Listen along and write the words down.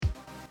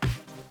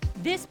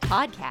This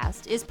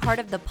podcast is part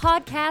of the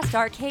Podcast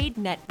Arcade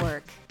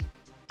Network.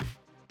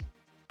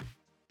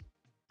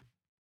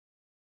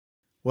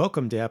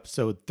 Welcome to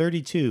episode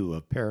 32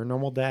 of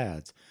Paranormal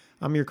Dads.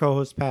 I'm your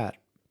co-host, Pat.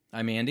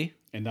 I'm Andy.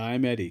 And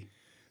I'm Eddie.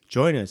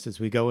 Join us as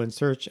we go in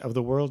search of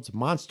the world's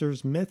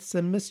monsters, myths,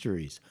 and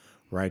mysteries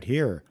right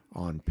here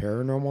on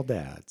Paranormal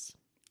Dads.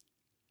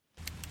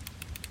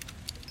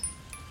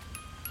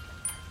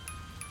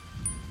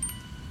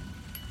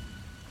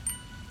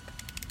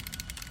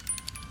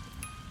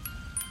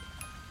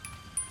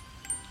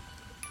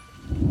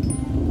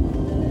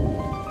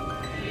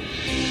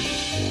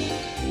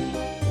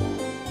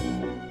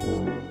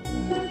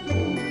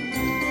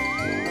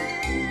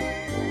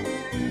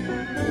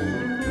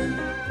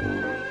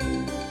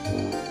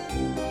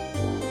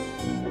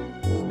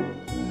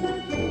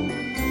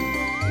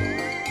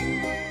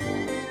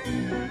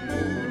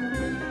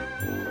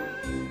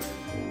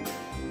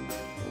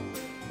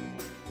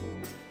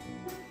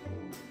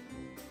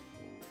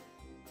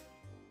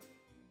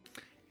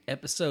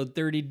 Episode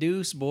 30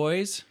 Deuce,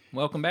 boys.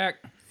 Welcome back.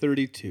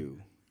 32.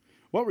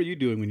 What were you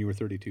doing when you were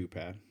 32,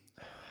 Pat?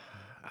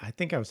 I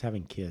think I was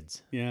having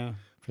kids Yeah,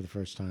 for the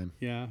first time.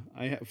 yeah.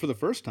 For the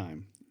first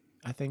time.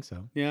 I think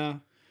so. Yeah.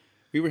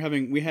 We had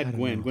don't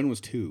Gwen. know. Gwen was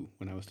 2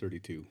 when I was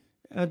 32.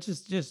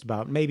 Just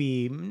about.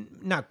 Maybe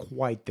not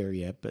quite there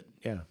yet, but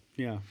yeah.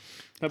 Yeah.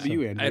 How about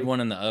you, Andrew? I had one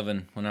in the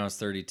oven when I was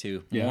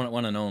 32. Yeah.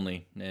 One and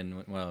only.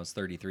 And when I was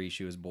 33,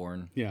 she was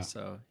born. Yeah.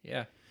 So,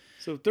 yeah.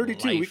 So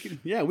 32,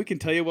 Life. we can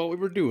tell you what we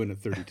were doing at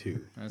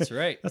 32. That's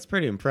right. That's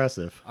pretty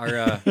impressive. Our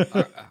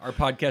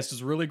podcast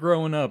is really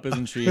growing up,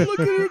 isn't she? Look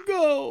at her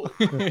go.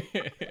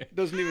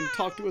 Doesn't even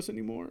talk to us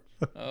anymore.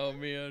 Oh,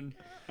 man.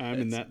 I'm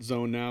in that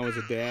zone now as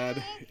a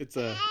dad. It's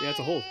a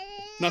whole,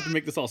 not to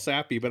make this all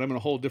sappy, but I'm in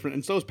a whole different,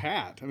 and so is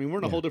Pat. I mean, we're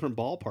in a whole different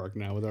ballpark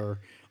now with our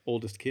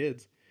oldest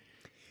kids.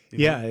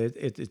 Yeah,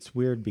 it's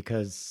weird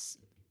because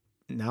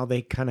now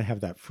they kind of have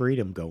that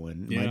freedom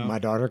going. Yeah. My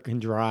daughter can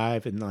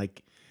drive, and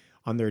like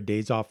on their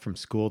days off from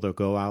school, they'll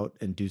go out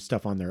and do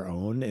stuff on their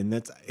own, and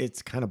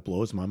it's kind of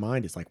blows my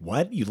mind. It's like,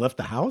 what? You left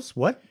the house?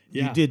 What?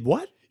 Yeah. You did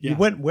what? Yeah. You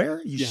went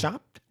where? You Yeah.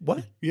 shopped?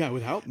 What? Yeah,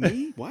 without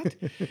me? What?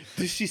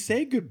 Does she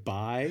say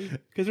goodbye?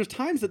 Because there's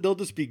times that they'll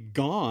just be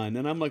gone,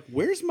 and I'm like,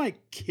 where's my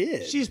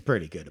kid? She's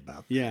pretty good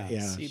about that. Yeah.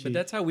 Yeah. See, she- but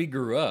that's how we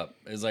grew up.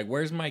 It's like,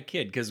 where's my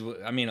kid? Because,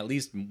 I mean, at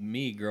least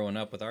me growing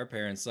up with our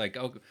parents, like,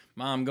 oh,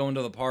 Mom, going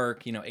to the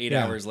park, 8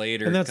 yeah. hours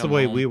later. And that's the come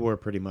way home. we were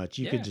pretty much.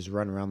 You Yeah. could just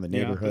run around the Yeah,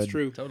 neighborhood. that's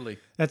true. Totally.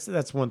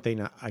 That's one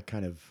thing I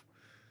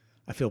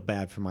feel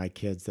bad for my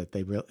kids that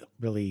they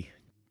really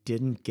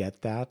didn't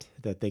get that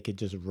they could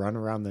just run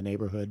around the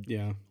neighborhood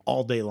Yeah,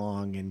 all day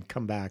long and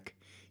come back,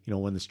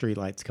 when the street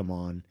lights come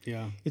on.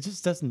 yeah. It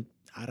just doesn't,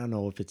 I don't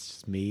know if it's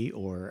just me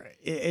or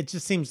it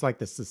just seems like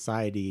the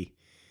society,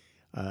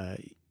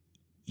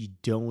 you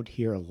don't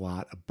hear a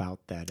lot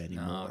about that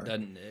No,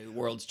 anymore.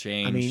 world's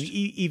changed. I mean,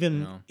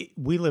 even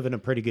we live in a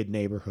pretty good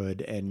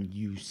neighborhood, and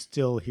you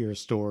still hear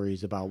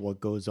stories about what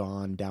goes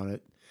on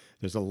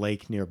there's a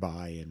lake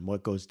nearby, and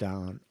what goes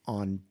down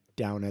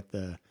at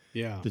the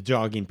Yeah.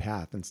 jogging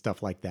path and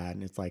stuff like that.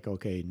 And it's like,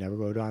 okay, never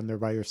go down there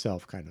by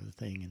yourself, kind of a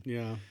thing. And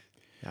Yeah.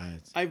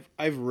 it's-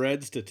 I've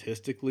read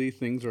statistically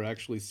things are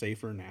actually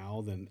safer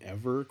now than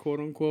ever, quote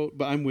unquote.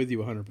 But I'm with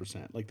you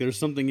 100%. Like there's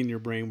something in your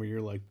brain where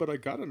you're like, but I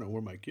gotta know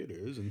where my kid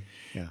is. And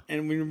Yeah.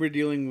 and when we're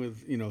dealing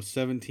with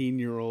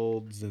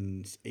 17-year-olds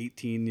and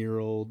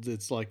 18-year-olds,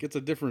 it's like it's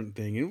a different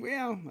thing. And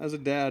yeah, as a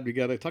dad, we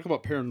gotta talk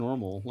about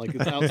paranormal. Like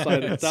it's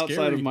outside outside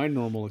Scary. of my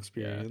normal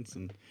experience.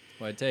 And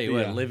Well, I tell you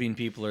what, Yeah. living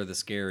people are the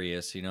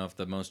scariest. If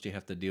the most you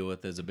have to deal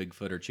with is a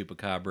Bigfoot or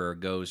chupacabra or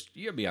ghost,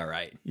 you'll be all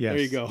right. yes,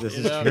 There you go. This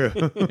You is know?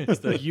 true. It's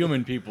the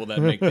human people that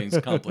make things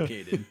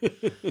complicated.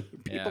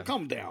 people,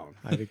 calm down.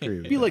 I'd agree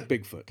with Be that. like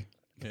Bigfoot.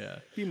 Yeah.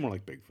 Be more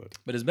like Bigfoot.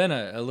 But it's been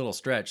a little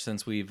stretch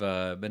since we've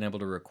been able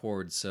to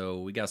record, so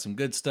we got some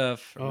good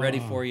stuff ready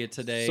for you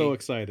today. So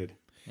excited.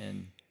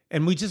 and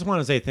And we just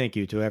want to say thank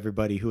you to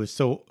everybody who is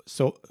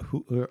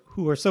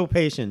who are so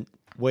patient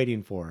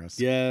waiting for us.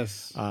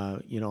 Yes.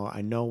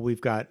 I know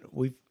we've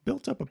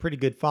built up a pretty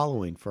good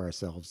following for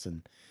ourselves,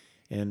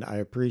 and I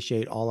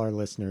appreciate all our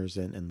listeners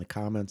and the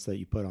comments that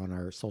you put on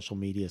our social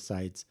media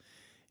sites.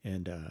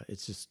 And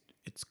it's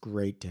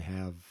great to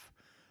have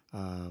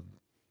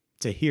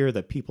to hear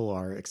that people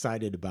are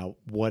excited about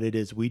what it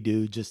is we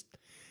do just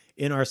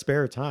in our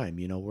spare time.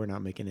 We're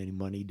not making any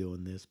money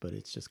doing this, but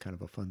it's just kind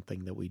of a fun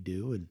thing that we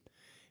do,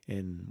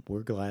 and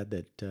we're glad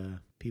that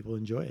people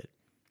enjoy it.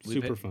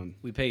 Super fun.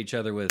 we pay each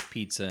other with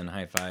pizza and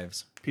high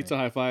fives. Pizza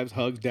high fives,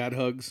 hugs, dad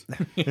hugs.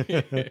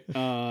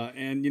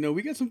 And,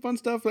 we got some fun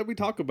stuff that we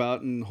talk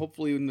about. And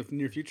hopefully in the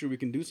near future, we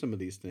can do some of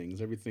these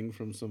things. Everything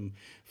from some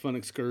fun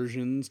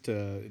excursions to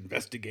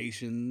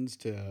investigations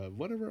to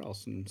whatever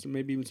else. And so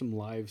maybe even some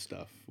live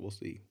stuff. We'll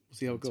see. We'll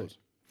see how it goes.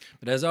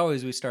 But as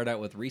always, we start out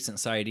with recent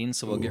sightings,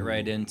 so we'll get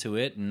right into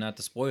it. And not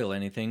to spoil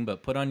anything,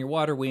 but put on your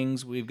water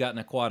wings. We've got an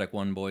aquatic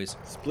one, boys.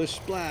 Splish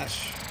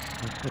splash.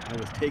 I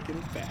was taking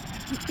it back.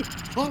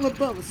 All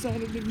about a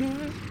Saturday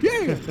night.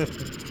 Yeah!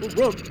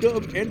 Rubbed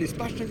up and they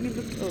splashing in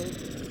the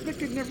tub.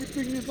 Making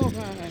everything is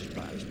alright.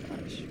 Splash,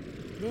 splash.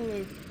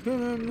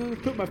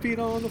 Put my feet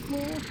on the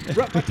floor,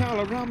 wrap my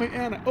towel around me,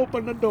 and I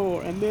open the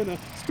door. And then a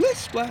split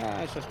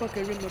splash, I stuck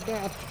her in the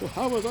bath. Well,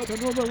 how was I to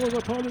know there was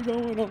a party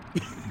going on?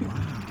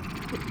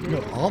 You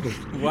know all the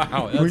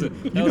Wow, that was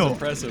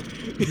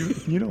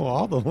impressive. you know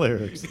all the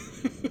lyrics.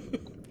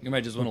 You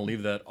might just want to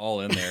leave that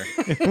all in there.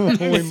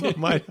 We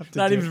might have to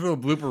Not do- even for a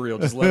blooper reel,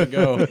 just let it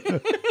go.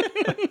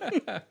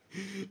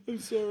 I'm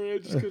sorry, I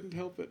just couldn't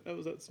help it. That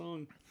was that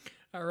song.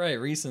 All right,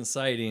 recent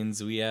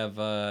sightings. We have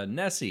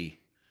Nessie.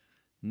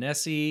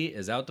 Nessie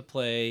is out to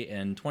play,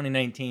 and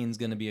 2019 is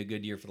going to be a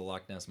good year for the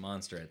Loch Ness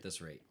Monster at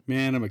this rate.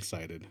 Man, I'm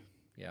excited.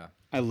 Yeah.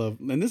 I love,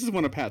 and this is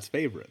one of Pat's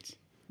favorites.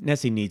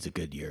 Nessie needs a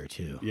good year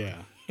too.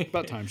 Yeah,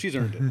 about time. She's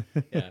earned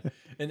it. Yeah.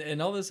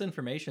 And all this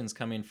information is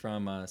coming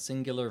from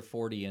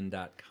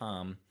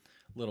singularfortean.com,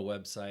 little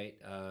website.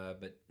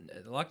 But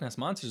the Loch Ness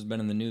Monster has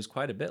been in the news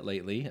quite a bit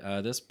lately.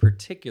 This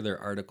particular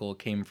article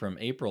came from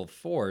April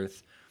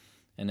 4th,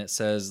 and it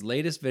says,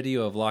 latest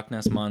video of Loch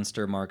Ness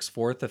Monster marks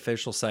 4th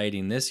official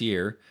sighting this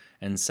year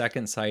and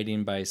 2nd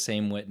sighting by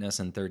same witness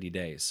in 30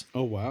 days.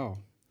 Oh, wow.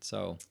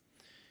 So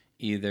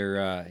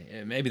either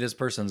maybe this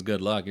person's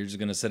good luck. You're just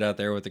going to sit out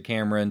there with the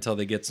camera until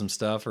they get some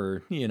stuff,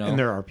 or, you know. And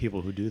there are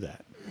people who do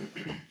that.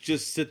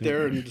 Just sit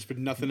there and just for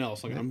nothing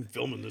else. Like, I'm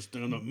filming this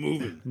thing, I'm not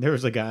moving. There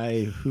was a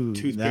guy who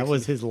that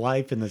was his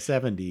life in the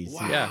 70s.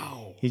 Wow. Yeah.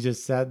 He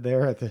just sat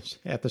there at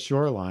the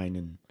shoreline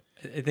and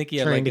I think he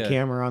had trained like a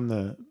camera on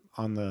the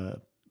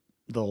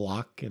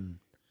lock and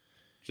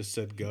Just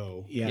said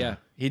go. Yeah.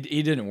 He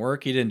didn't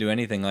work. He didn't do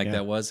anything like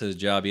that. Was his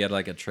job. He had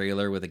like a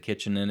trailer with a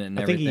kitchen in it and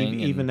I think everything.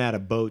 he and even had a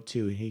boat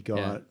too. He'd go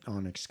Yeah. out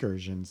on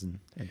excursions and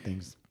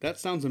things. That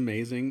sounds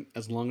amazing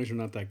as long as you're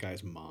not that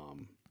guy's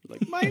mom.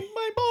 Like, my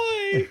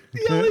boy,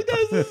 all he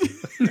does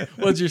is...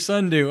 What's your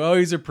son do? Oh,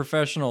 he's a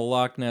professional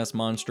Loch Ness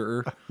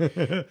monster.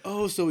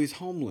 Oh, so he's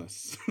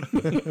homeless.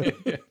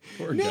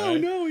 Poor guy.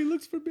 No, he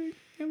looks for me.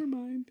 Never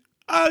mind.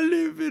 I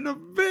live in a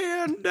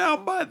van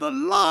down by the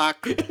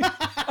lock.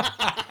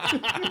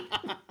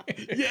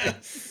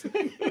 Yes.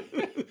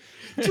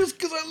 Just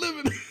because I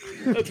live in...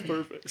 That's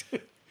perfect.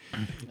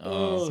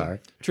 Oh, Sorry.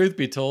 Truth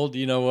be told,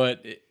 you know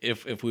what?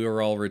 If we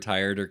were all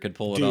retired or could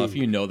pull it off,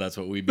 you know that's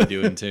what we'd be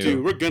doing too.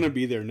 Dude, we're gonna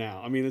be there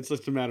now. I mean, it's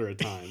just a matter of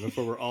time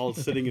before we're all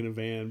sitting in a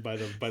van by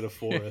the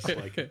forest,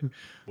 like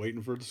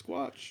waiting for the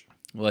squatch.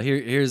 Well,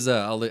 here's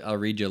I'll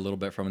read you a little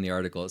bit from the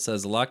article. It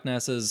says Loch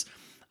Ness's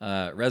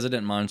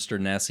resident monster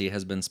Nessie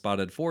has been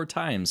spotted 4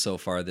 times so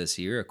far this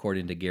year,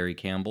 according to Gary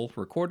Campbell,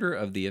 recorder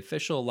of the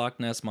official Loch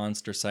Ness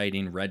Monster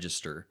sighting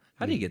register.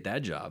 How do you get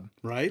that job?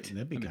 Right?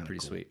 That'd be kind of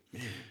Pretty cool. sweet.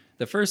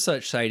 The first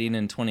such sighting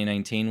in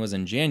 2019 was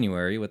in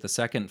January, with the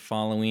second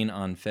following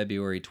on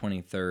February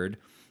 23rd.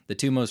 The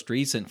 2 most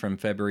recent from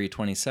February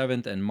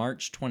 27th and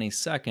March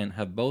 22nd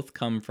have both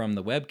come from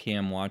the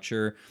webcam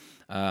watcher.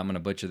 I'm going to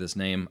butcher this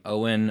name,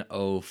 Owen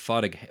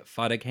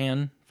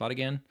O'Fodigan.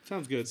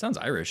 Sounds good. Sounds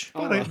Irish.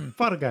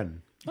 Fodigan.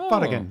 Oh,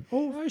 Fodigan.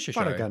 I should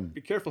try. Fodigan. Be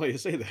careful how you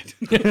say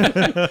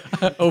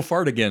that. Oh,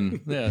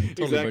 Fartigan. Yeah, totally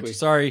Exactly. butchered.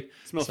 Sorry.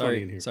 Smells sorry.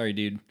 funny in here. Sorry,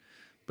 dude.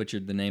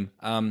 Butchered the name.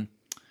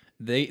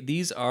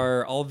 These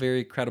are all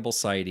very credible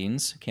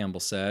sightings, Campbell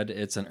said.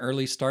 It's an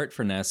early start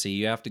for Nessie.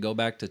 You have to go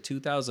back to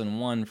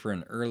 2001 for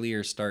an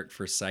earlier start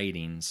for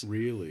sightings.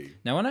 Really?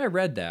 Now, when I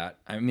read that,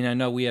 I mean, I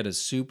know we had a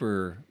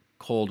super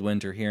cold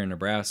winter here in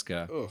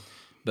Nebraska,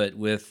 but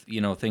with,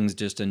 you know, things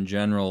just in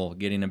general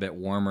getting a bit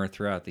warmer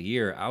throughout the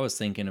year, I was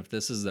thinking if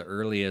this is the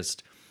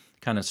earliest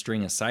kind of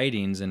string of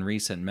sightings in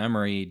recent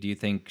memory, do you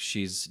think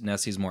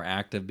Nessie's more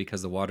active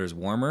because the water's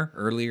warmer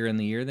earlier in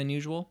the year than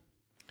usual?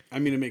 I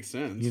mean, it makes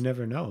sense. You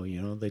never know.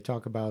 You know, they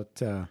talk about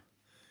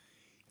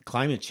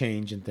climate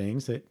change and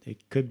things. That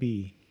it could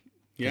be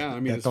Yeah,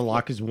 I mean, that the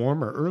lock is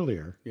warmer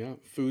earlier. yeah,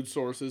 food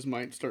sources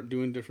might start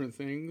doing different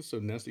things. So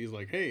Nessie's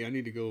like, hey, I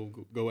need to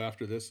go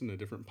after this in a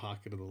different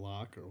pocket of the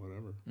lock or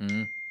whatever.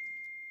 Mm-hmm.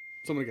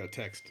 Somebody got a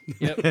text.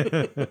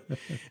 Yep.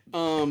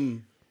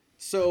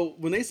 So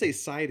when they say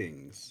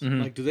sightings,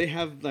 Mm-hmm. like, do they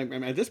have like? I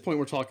mean, at this point,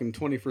 we're talking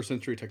 21st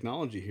century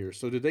technology here.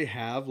 So do they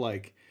have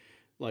like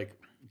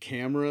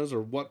cameras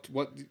or what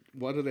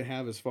do they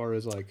have as far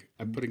as like?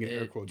 I'm putting in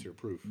air quotes here.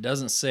 Proof.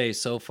 Doesn't say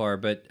so far,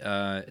 but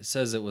it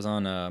says it was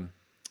on a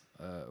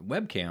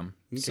webcam.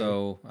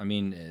 So I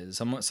mean,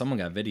 someone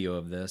got video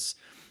of this.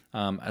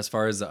 As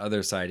far as the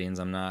other sightings,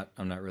 I'm not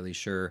really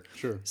sure.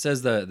 Sure. It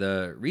says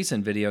the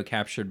recent video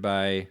captured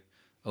by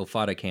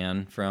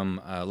O'Fodigan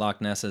from Loch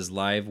Ness's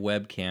live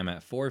webcam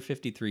at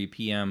 4:53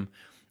 p.m.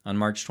 on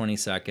March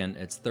 22nd.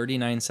 It's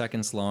 39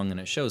 seconds long, and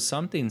it shows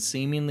something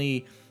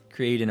seemingly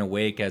creating a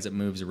wake as it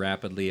moves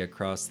rapidly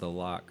across the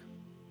loch.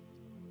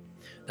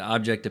 The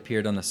object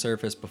appeared on the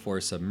surface before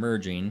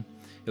submerging.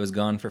 It was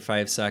gone for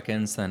 5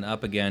 seconds, then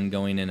up again,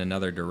 going in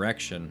another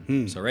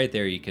direction. So right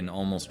there, you can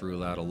almost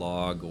rule out a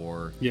log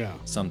or Yeah.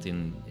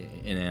 something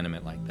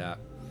inanimate like that.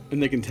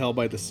 And they can tell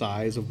by the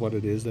size of what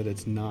it is that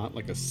it's not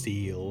like a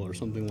seal or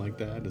something like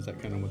that. Is that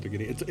kind of what they're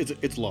getting?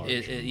 It's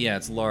large. Yeah,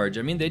 it's large.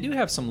 I mean, they do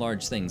have some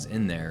large things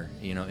in there,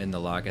 in the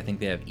loch. I think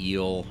they have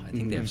eel. I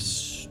think they have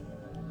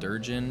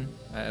sturgeon,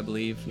 I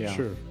believe. Yeah.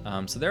 Sure.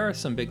 So there are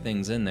some big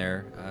things in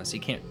there. So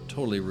you can't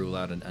totally rule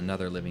out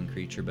another living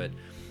creature, but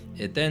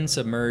it then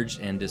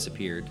submerged and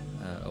disappeared.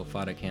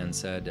 Ofatacan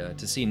said,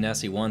 to see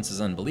Nessie once is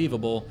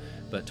unbelievable,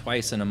 but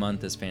twice in a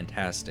month is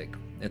fantastic.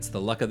 It's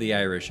the luck of the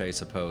Irish, I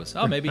suppose.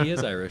 Oh, maybe he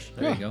is Irish.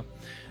 There you go.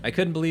 I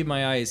couldn't believe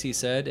my eyes, he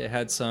said. It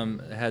had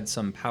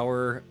some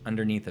power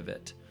underneath of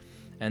it.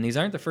 And these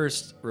aren't the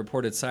first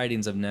reported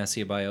sightings of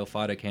Nessie by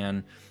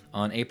Ofatacan.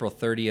 On April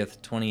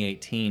 30th,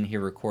 2018, he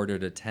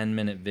recorded a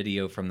 10-minute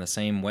video from the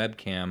same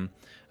webcam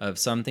of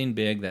something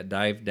big that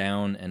dived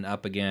down and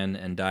up again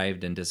and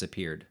dived and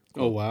disappeared.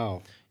 Oh,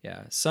 wow.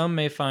 Yeah. Some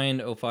may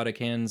find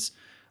Ofatacan's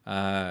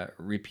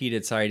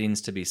repeated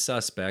sightings to be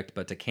suspect,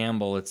 but to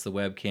Campbell, it's the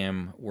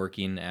webcam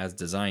working as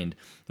designed.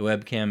 The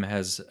webcam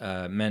has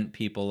meant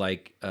people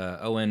like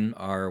Owen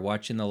are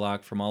watching the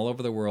loch from all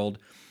over the world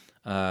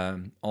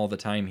all the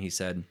time, he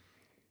said.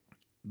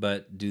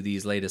 But do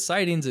these latest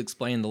sightings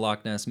explain the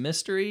Loch Ness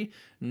mystery?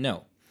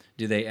 No.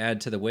 Do they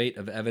add to the weight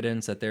of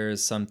evidence that there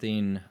is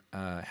something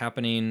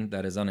happening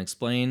that is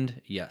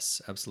unexplained? Yes,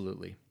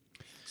 absolutely.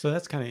 So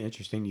that's kind of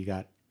interesting.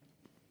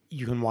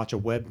 You can watch a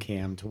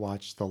webcam to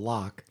watch the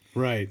loch.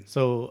 Right.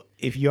 So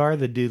if you are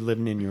the dude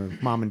living in your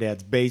mom and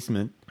dad's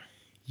basement,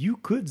 you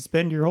could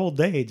spend your whole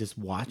day just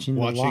watching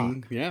the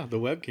loch. Yeah, the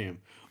webcam.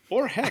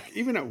 Or heck,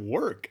 even at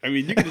work. I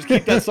mean, you can just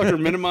keep that sucker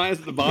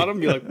minimized at the bottom.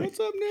 Be like, "What's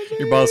up, Nessie?"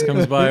 Your boss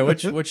comes by.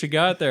 What you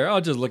got there? Oh,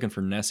 just looking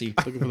for Nessie.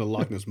 Looking for the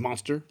Loch Ness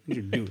monster. What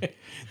you doing?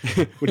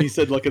 When he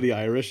said "luck of the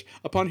Irish,"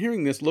 upon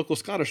hearing this, local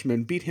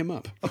Scottishmen beat him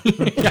up. Yeah,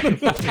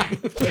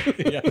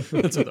 that's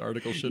what the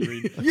article should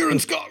read. You're in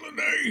Scotland,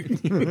 eh?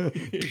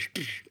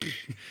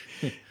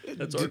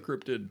 That's our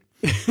cryptid.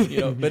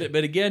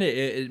 But again,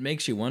 it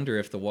makes you wonder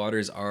if the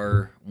waters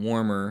are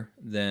warmer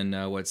than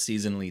what's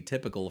seasonally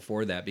typical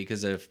for that.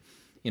 Because if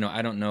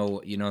I don't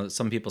know.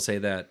 Some people say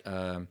that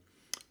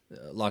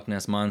Loch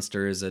Ness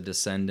Monster is a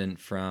descendant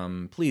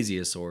from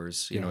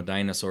plesiosaurs,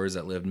 dinosaurs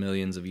that lived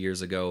millions of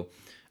years ago.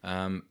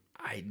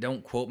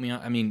 Don't quote me on.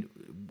 I mean,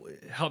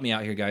 help me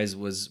out here, guys.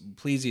 Was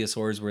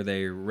plesiosaurs, were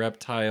they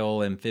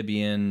reptile,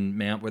 amphibian,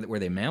 were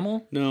they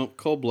mammal? No,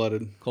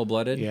 cold-blooded.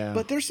 Cold-blooded? Yeah.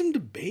 But there's some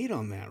debate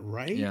on that,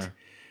 right? Yeah.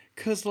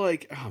 Because,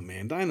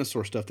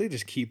 dinosaur stuff, they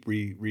just keep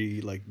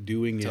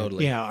doing it.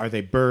 Totally. Yeah, are they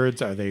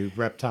birds? Are they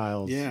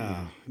reptiles?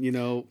 Yeah, I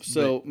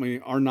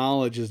mean, our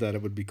knowledge is that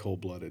it would be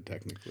cold-blooded,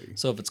 technically.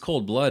 So if it's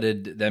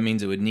cold-blooded, that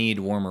means it would need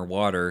warmer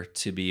water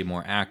to be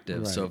more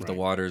active. So if the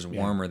water's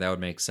warmer, that would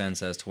make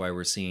sense as to why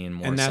we're seeing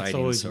more sightings. And that's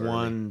always early.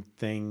 one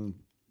thing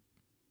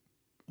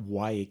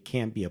why it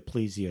can't be a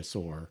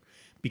plesiosaur,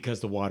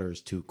 because the water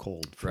is too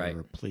cold for a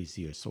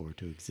plesiosaur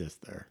to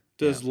exist there.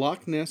 Does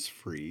Loch Ness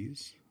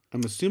freeze?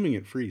 I'm assuming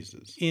it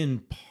freezes. In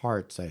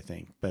parts, I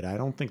think, but I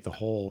don't think the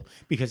whole,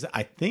 because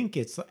I think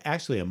it's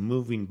actually a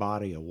moving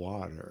body of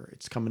water.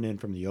 It's coming in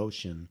from the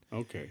ocean.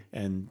 Okay.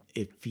 And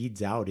it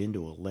feeds out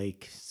into a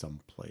lake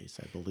someplace,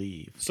 I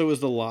believe. So is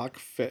the loch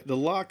fed? The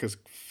loch is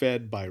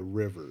fed by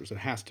rivers. It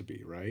has to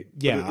be, right?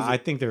 Yeah, I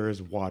think there is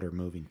water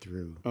moving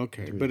through.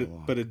 Okay, through but the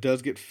loch. it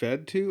does get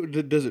fed to?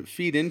 Does it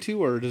feed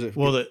into, or does it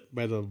feed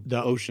by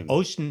the ocean?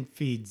 Ocean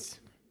feeds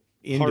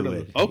into Part of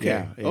it.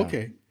 Okay, Yeah.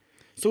 okay.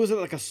 So is it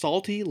like a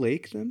salty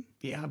lake then?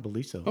 Yeah, I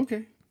believe so.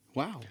 Okay.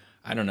 Wow.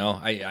 I don't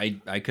know.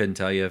 I couldn't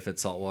tell you if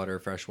it's saltwater or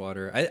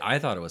freshwater. I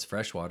thought it was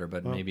freshwater,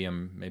 but maybe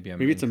I'm Maybe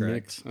incorrect. it's a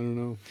mix. I don't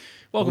know.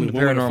 Welcome Only to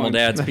one way to Paranormal find-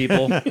 Dads,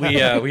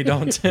 people. We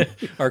don't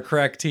our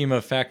crack team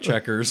of fact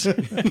checkers.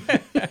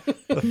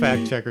 The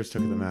fact checkers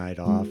took the night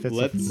off.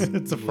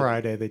 It's a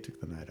Friday. They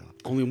took the night off.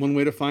 Only one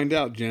way to find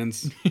out,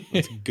 gents.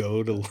 Let's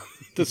go to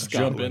Scotland.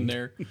 Jump in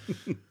there.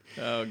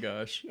 Oh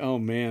gosh. Oh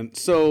man.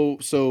 So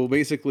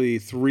basically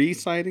 3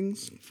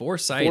 sightings. 4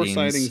 sightings. 4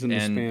 sightings in the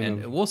span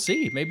and of... we'll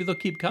see. Maybe they'll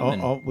keep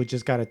coming. Oh, we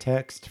just got a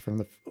text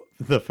from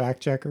the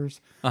fact checkers.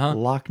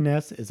 Loch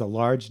Ness is a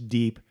large,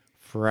 deep,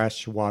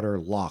 freshwater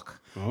loch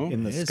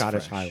in the it is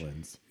Scottish fresh.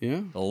 Highlands,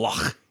 Yeah. The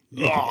loch.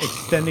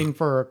 extending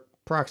for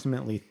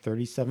approximately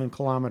 37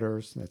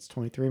 kilometers. That's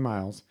 23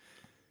 miles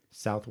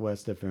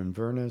southwest of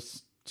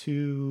Inverness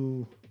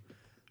to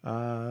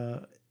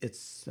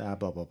it's blah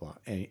blah blah.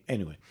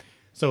 Anyway,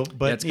 so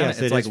but it's kinda- yes,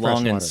 it's it like is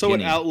long and freshwater. So it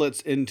Skinny.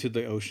 outlets into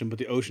the ocean, but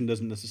the ocean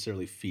doesn't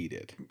necessarily feed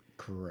it.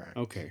 Correct.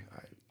 Okay.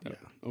 Yeah.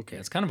 Okay.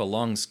 It's kind of a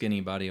long, skinny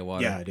body of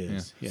water. Yeah, it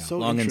is. Yeah. So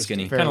Long and interesting.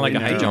 skinny. Kind of like a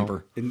high Fairly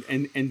jumper.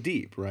 And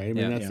deep, right? I mean,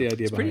 Yeah. that's the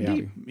idea It's pretty behind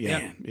deep. it. Yeah,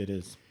 Man, it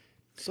is.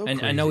 so And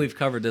I crazy. know we've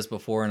covered this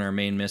before in our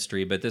main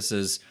mystery, but this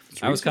is,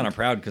 I was kind of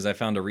proud because I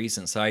found a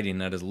recent sighting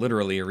that is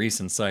literally a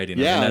recent sighting.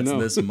 Yeah, I and that's know.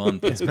 this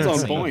month. It's been on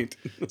seen. point.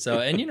 So,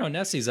 and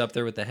Nessie's up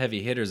there with the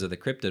heavy hitters of the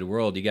cryptid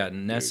world. You got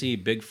Nessie,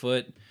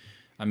 Bigfoot.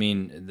 I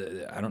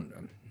mean, I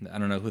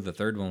don't know who the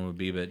third one would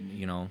be, but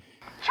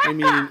I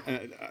mean,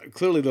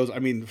 clearly those. I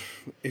mean,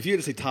 if you had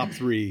to say top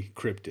 3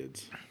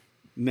 cryptids,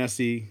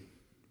 Nessie,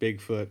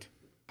 Bigfoot.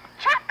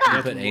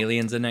 You put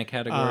aliens in that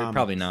category?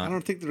 Probably not. I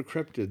don't think they're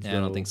cryptids. Yeah, I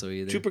don't though. think so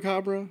either.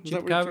 Chupacabra? Is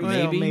that what you're Chupacabra, thinking?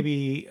 Well, maybe.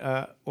 maybe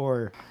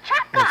or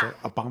what's it?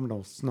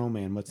 Abominable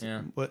Snowman. What's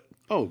Yeah. what?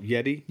 Oh,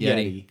 Yeti.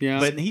 Yeti. Yeah.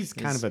 But he's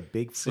kind of a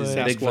Bigfoot,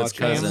 Bigfoot's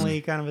cousin.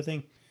 family kind of a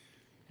thing.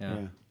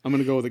 Yeah. I'm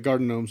gonna go with the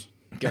garden gnomes.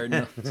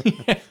 Garden.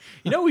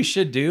 You know what we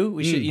should do?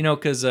 We should,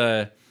 because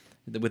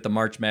with the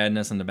March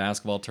Madness and the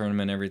basketball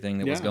tournament and everything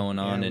that was Yeah. going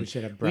on. Yeah, we and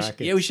should have we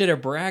brackets. should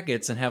have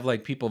brackets and have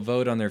like people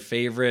vote on their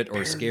favorite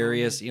or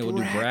scariest. We'll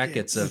do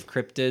brackets of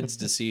cryptids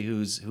to see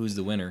who's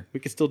the winner. We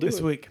could still do This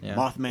it. week, Yeah.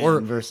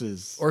 Mothman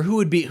versus. Or who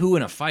would be who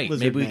in a fight.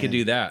 Lizard Maybe we Man. could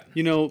do that.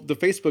 You know, the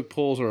Facebook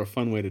polls are a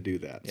fun way to do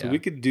that. So Yeah.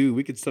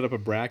 we could set up a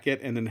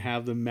bracket and then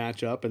have them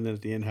match up, and then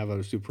at the end have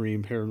a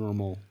supreme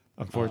paranormal.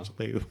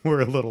 Unfortunately,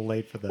 we're a little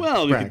late for the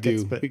Well,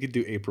 brackets, we could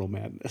do April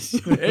Madness.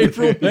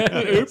 April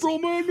April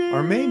Madness.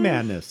 or May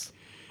Madness.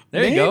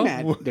 There you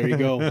go. There you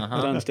go.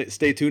 Done.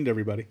 Stay tuned,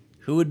 everybody.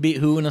 Who would be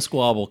who in a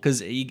squabble?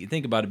 Because you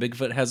think about it,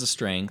 Bigfoot has a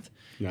strength.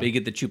 Yeah. But you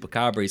get the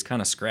Chupacabra, he's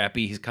kind of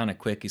scrappy, he's kind of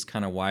quick, he's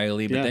kind of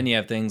wily. But Yeah. then you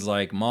have things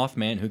like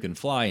Mothman who can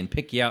fly and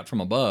pick you out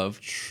from above,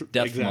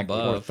 death from exactly.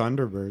 Or above,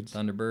 Thunderbirds.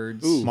 Thunderbirds.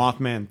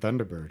 Mothman,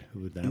 Thunderbird. Who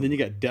would that? And then you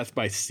got Death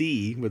by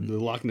Sea with the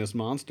Loch Ness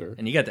Monster.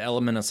 And you got the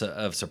element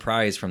of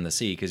surprise from the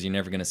sea because you're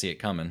never going to see it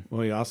coming.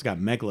 Well, you also got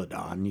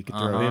Megalodon. You could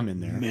throw him in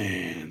there.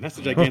 Man, that's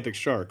a gigantic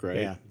shark, right?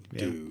 Yeah, yeah.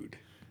 Dude.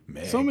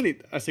 So many.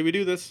 I say we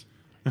do this.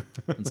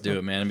 Let's do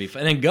it, man. It'd be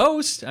fun. And then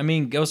ghosts. I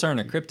mean, ghosts aren't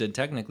a cryptid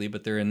technically,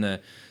 but they're in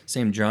the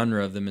same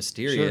genre of the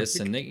mysterious.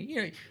 And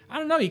they, I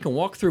don't know. You can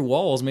walk through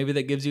walls. Maybe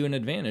that gives you an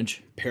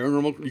advantage.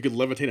 Paranormal. You could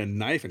levitate a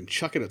knife and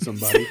chuck it at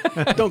somebody.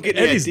 Don't get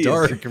any Eddie's ideas.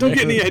 dark, Don't man.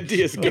 get any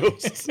ideas,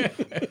 ghosts.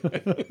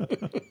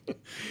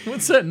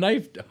 What's that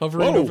knife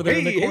hovering over there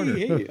in the corner?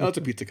 Hey. Oh, it's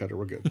a pizza cutter.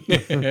 We're good.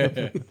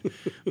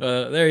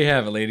 There you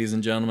have it, ladies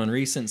and gentlemen.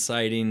 Recent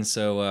sightings.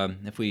 So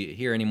if we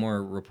hear any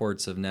more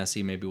reports of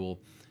Nessie, maybe we'll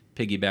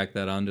piggyback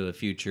that onto a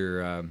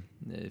future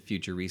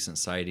recent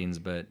sightings.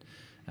 But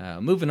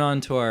moving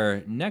on to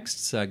our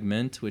next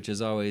segment, which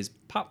is always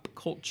pop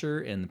culture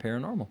and the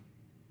paranormal.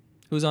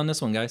 Who's on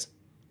this one, guys?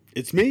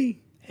 It's me.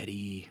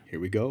 Eddie. Here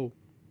we go.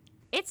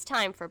 It's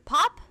time for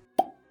pop,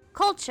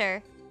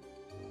 culture,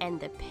 and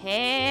the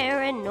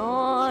paranormal.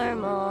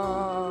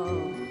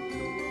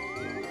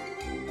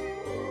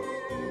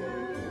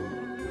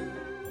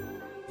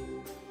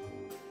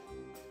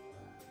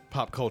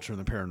 Pop culture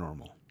and the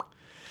paranormal.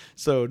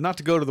 So, not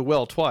to go to the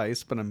well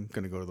twice, but I'm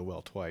going to go to the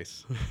well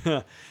twice.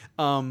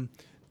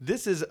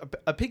 This is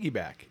a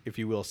piggyback, if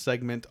you will,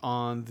 segment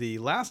on the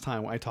last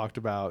time I talked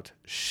about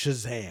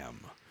Shazam.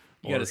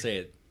 You got to say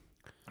it.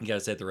 You got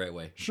to say it the right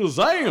way.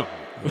 Shazam!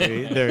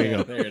 There you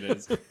go. There it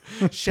is.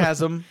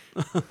 Shazam.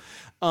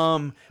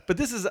 But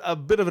this is a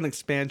bit of an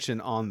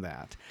expansion on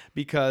that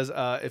because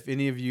if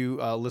any of you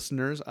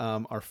listeners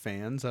are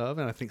fans of,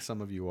 and I think some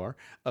of you are,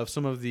 of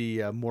some of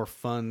the more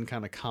fun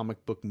kind of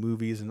comic book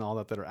movies and all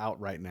that are out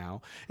right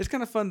now, it's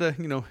kind of fun to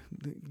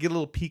get a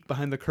little peek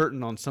behind the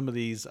curtain on some of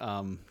these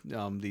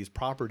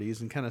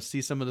properties and kind of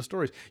see some of the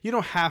stories. You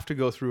don't have to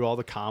go through all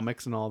the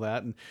comics and all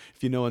that, and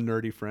if you know a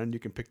nerdy friend, you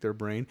can pick their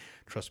brain.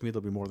 Trust me,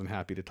 they'll be more than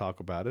happy to talk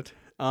about it.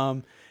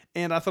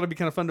 And I thought it'd be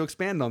kind of fun to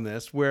expand on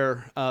this,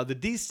 where the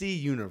DC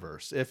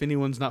universe, if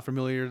anyone's not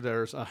familiar,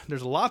 there's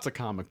lots of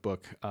comic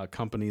book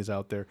companies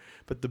out there,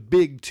 but the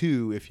big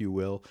two, if you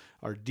will,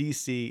 are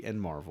DC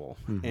and Marvel.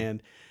 Mm-hmm.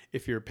 And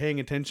if you're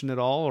paying attention at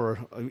all, or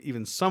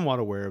even somewhat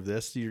aware of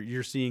this,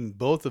 you're seeing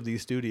both of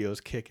these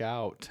studios kick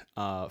out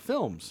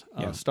films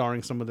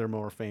starring some of their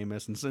more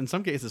famous, and in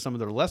some cases, some of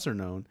their lesser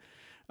known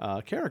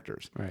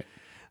characters. Right.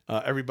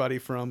 Everybody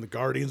from the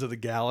Guardians of the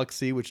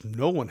Galaxy, which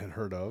no one had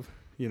heard of.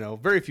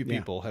 Very few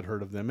people had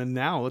heard of them. And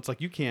now it's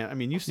like you can't,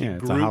 you see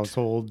It's Groot. a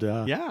household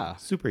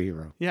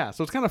superhero. Yeah,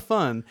 so it's kind of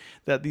fun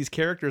that these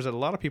characters that a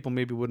lot of people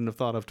maybe wouldn't have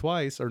thought of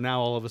twice are now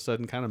all of a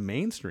sudden kind of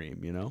mainstream,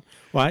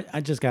 Well,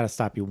 I just got to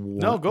stop you.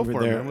 No, go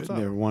for it, man. What's up?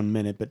 There 1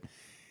 minute, but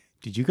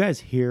did you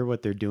guys hear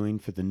what they're doing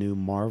for the new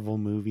Marvel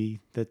movie?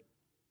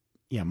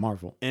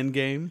 Marvel.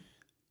 Endgame,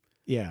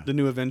 Yeah. the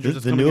new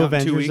Avengers. The new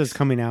Avengers is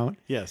coming out.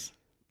 Yes.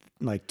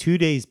 Like 2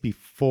 days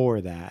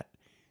before that,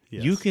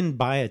 Yes. you can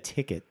buy a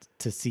ticket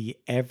to see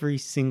every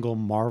single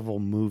Marvel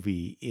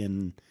movie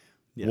in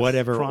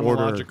whatever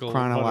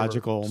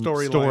chronological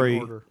story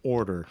order.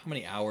 order. How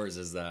many hours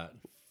is that?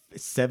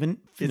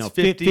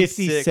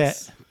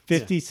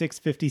 56.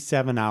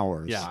 57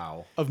 hours. Yeah.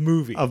 Wow. Of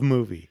movie. Of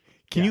movie.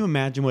 Can you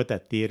imagine what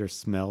that theater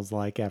smells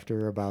like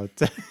after about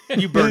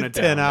You burn it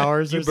down. 10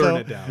 hours you or burn so?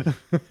 it down.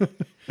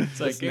 It's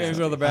like, here's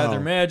where the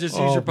bathroom. Oh. Man, just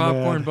use Oh, your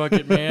popcorn man.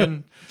 bucket,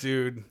 man.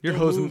 Dude, you're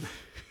hosing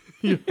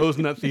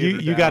that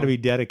theater You got to be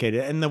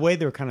dedicated. And the way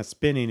they're kind of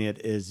spinning it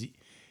is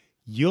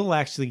you'll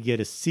actually get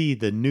to see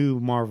the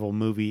new Marvel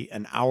movie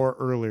an hour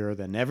earlier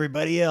than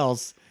everybody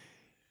else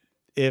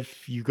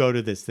if you go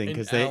to this thing,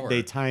 because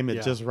they time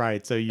it just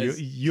right. So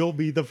you'll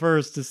be the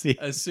first to see.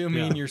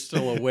 Assuming you're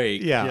still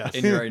awake Yeah.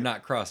 and you're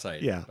not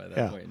cross-eyed Yeah, by that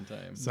yeah. point in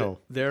time. So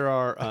There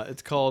are.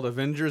 It's called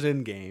Avengers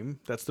Endgame.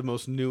 That's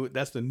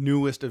the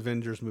newest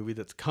Avengers movie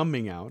that's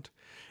coming out,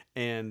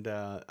 And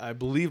I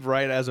believe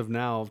right as of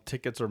now,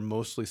 tickets are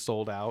mostly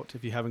sold out.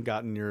 If you haven't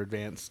gotten your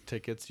advance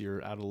tickets,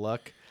 you're out of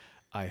luck.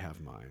 I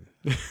have mine.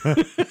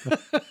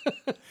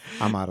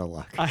 I'm out of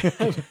luck.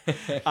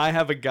 I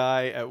have a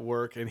guy at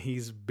work, and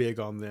he's big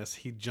on this.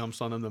 He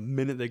jumps on them the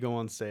minute they go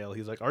on sale.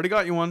 He's like, already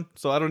got you one,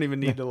 so I don't even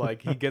need to,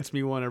 like, he gets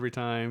me one every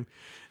time.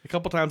 A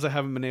couple times I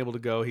haven't been able to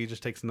go. He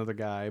just takes another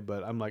guy,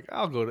 but I'm like,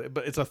 I'll go to it.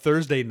 But it's a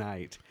Thursday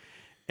night,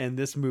 and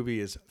this movie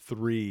is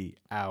 3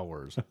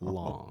 hours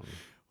long.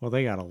 Well,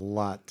 they got a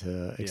lot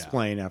to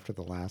explain after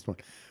the last one.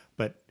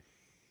 But,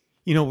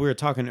 we were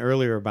talking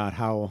earlier about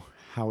how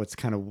it's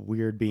kind of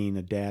weird being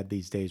a dad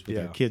these days with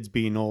their kids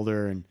being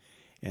older and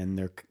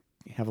they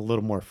have a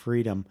little more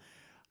freedom.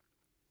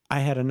 I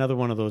had another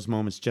one of those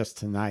moments just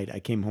tonight. I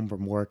came home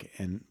from work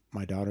and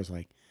my daughter's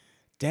like,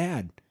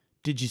 Dad,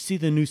 did you see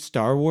the new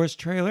Star Wars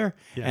trailer?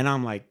 Yeah. And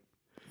I'm like,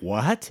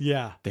 what?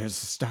 Yeah.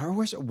 There's a Star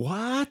Wars?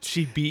 What?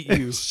 She beat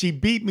you. She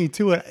beat me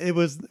to it. It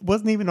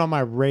wasn't even on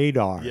my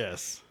radar.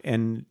 Yes.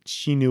 And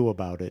she knew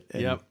about it.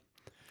 And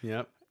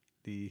Yep.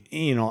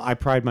 I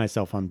pride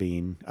myself on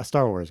being a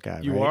Star Wars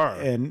guy. You right? are.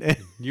 And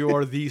you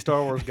are the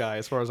Star Wars guy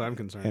as far as I'm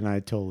concerned. And I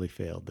totally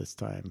failed this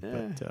time.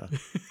 But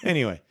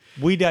anyway,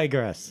 we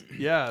digress.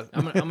 Yeah.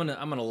 I'm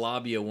gonna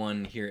lob you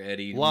one here,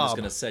 Eddie. I'm just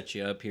gonna set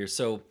you up here.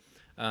 So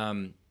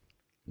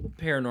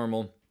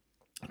paranormal,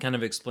 kind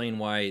of explain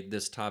why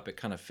this topic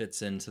kind of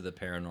fits into the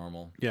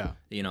paranormal. Yeah.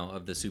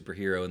 Of the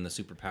superhero and the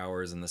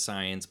superpowers and the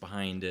science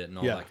behind it and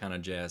all that kind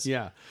of jazz.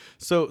 Yeah.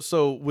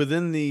 So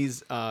within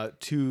these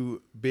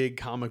two big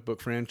comic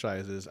book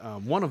franchises,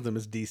 one of them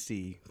is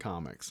DC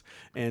Comics,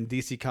 and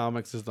DC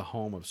Comics is the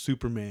home of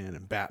Superman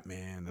and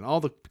Batman and all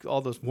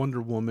those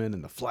Wonder Woman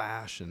and the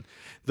Flash, and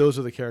those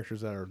are the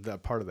characters that are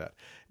that part of that.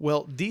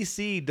 Well,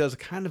 DC does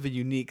kind of a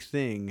unique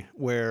thing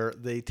where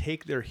they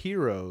take their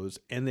heroes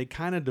and they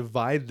kind of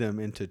divide them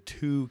into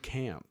two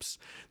camps.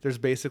 There's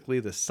basically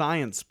the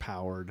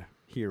science-powered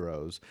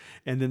heroes,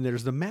 and then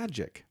there's the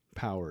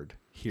magic-powered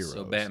heroes.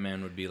 So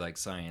Batman would be like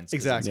science.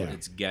 Exactly.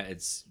 It's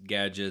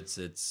gadgets,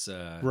 it's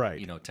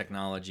right.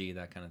 Technology,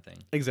 that kind of thing.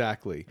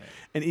 Exactly. Right.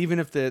 And even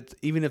if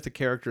the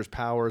character's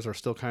powers are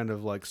still kind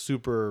of like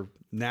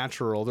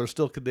supernatural,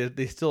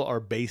 they still are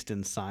based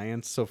in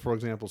science. So for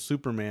example,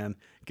 Superman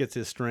gets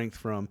his strength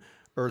from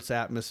Earth's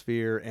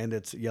atmosphere and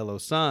its yellow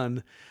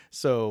sun.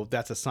 So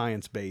that's a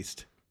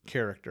science-based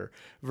character,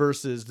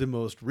 versus the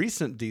most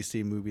recent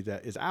DC movie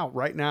that is out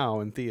right now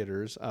in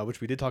theaters,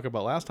 which we did talk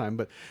about last time,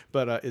 but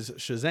is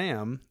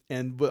Shazam.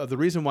 And the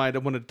reason why I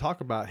wanted to talk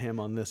about him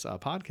on this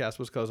podcast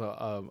was because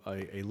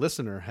a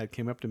listener had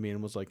came up to me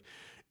and was like,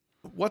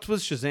 what's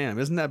with Shazam?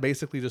 Isn't that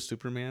basically just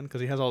Superman?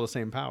 Because he has all the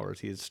same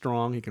powers. He is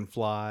strong, he can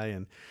fly,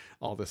 and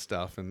all this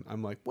stuff. And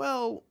I'm like,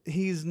 well,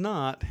 he's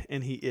not,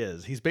 and he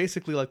is. He's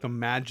basically like the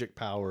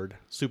magic-powered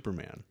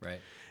Superman.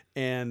 Right.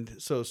 And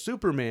so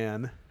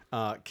Superman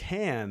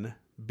can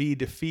be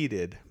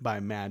defeated by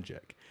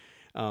magic.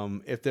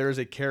 If there is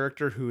a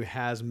character who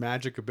has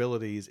magic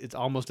abilities, it's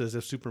almost as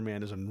if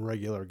Superman is a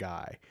regular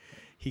guy.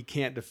 He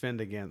can't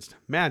defend against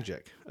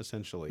magic,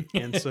 essentially.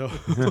 And so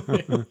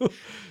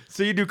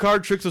so you do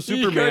card tricks with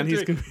Superman.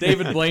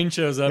 David Blaine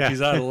shows up. Yeah.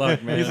 He's out of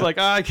luck, man. He's like,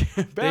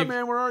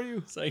 Batman, where are you?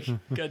 It's like,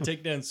 got to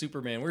take down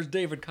Superman. Where's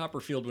David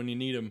Copperfield when you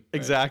need him? Right?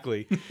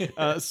 Exactly.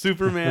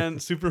 Superman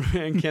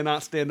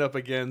cannot stand up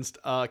against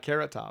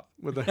Carrot Top.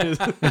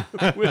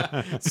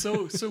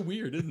 So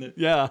weird, isn't it?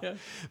 Yeah.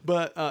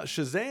 But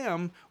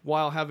Shazam,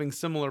 while having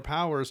similar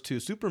powers to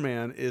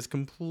Superman, is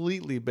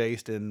completely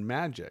based in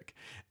magic.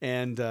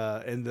 And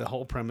the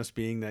whole premise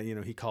being that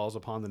he calls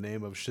upon the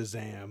name of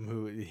Shazam,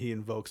 who he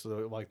invokes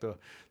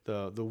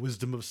the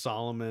wisdom of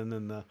Solomon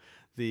and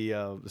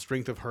the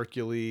strength of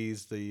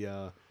Hercules,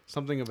 the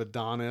something of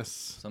Adonis,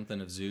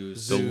 something of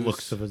Zeus, the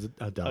looks of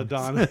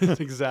Adonis,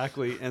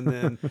 exactly, and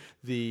then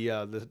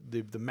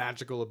the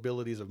magical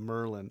abilities of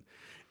Merlin.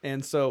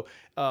 And so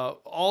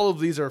all of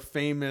these are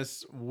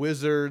famous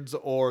wizards,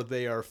 or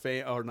they are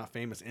or not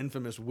famous,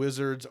 infamous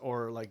wizards,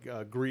 or like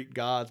Greek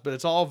gods, but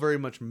it's all very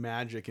much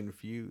magic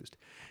infused.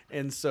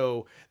 And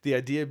so the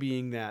idea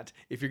being that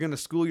if you're going to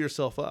school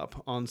yourself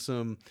up on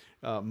some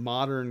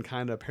modern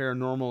kind of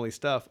paranormally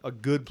stuff, a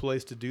good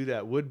place to do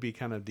that would be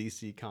kind of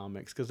DC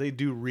Comics, because they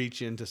do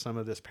reach into some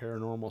of this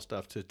paranormal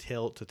stuff to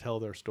tell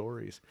their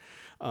stories.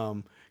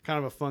 Kind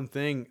of a fun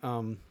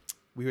thing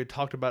we had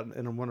talked about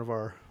in one of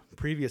our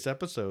previous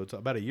episodes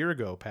about a year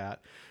ago,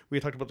 Pat. We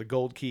had talked about the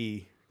Gold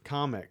Key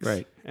comics,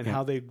 right? And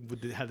how they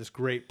had this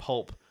great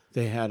pulp.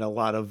 They had a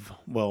lot of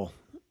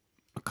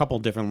a couple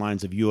different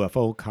lines of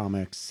UFO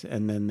comics,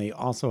 and then they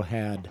also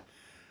had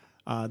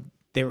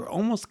they were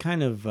almost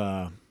kind of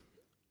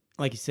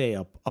like you say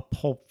a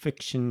pulp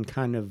fiction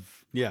kind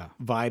of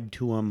vibe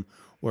to them,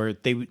 where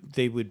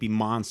they would be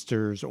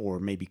monsters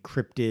or maybe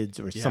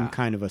cryptids or some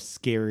kind of a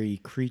scary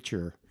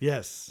creature.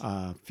 Yes,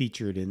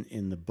 featured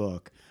in the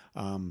book.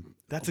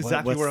 That's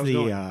exactly where I was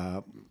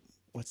going.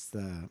 What's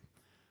the?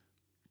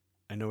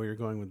 I know where you're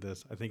going with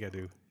this. I think I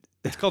do.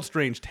 It's called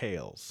Strange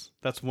Tales.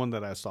 That's one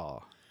that I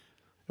saw.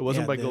 It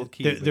wasn't by Gold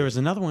Key. There was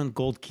another one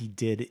Gold Key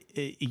did.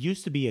 It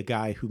used to be a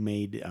guy who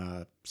made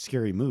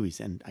scary movies,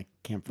 and I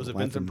can't. Was it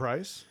Vincent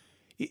Price?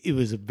 It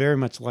was very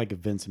much like a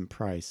Vincent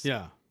Price.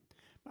 Yeah.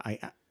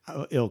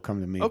 It'll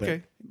come to me.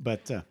 Okay.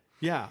 But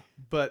yeah,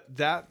 but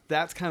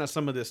that's kind of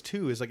some of this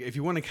too. Is like if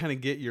you want to kind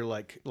of get your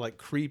like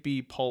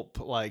creepy pulp,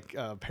 like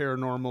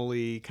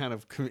paranormally kind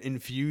of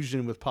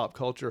infusion with pop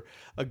culture,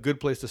 a good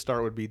place to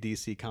start would be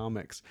DC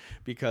Comics,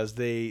 because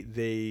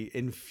they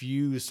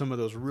infuse some of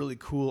those really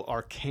cool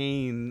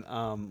arcane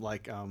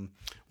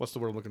what's the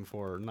word I'm looking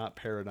for? Not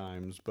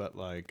paradigms, but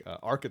like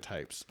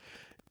archetypes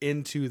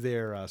into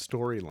their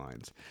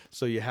storylines.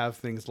 So you have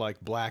things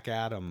like Black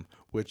Adam,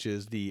 which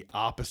is the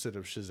opposite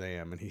of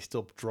Shazam, and he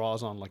still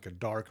draws on like a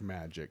dark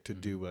magic to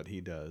do what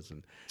he does,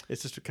 and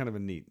it's just kind of a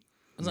neat.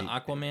 Wasn't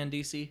Aquaman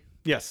DC?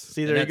 Yes.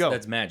 See, there you go.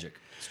 That's magic,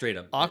 straight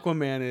up.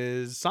 Aquaman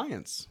is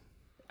science.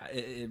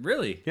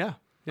 Really? Yeah.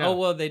 Yeah. Oh,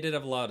 well, they did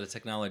have a lot of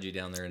technology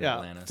down there in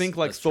Atlantis. Think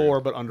like That's Thor,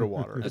 true. but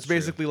underwater. It's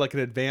basically like an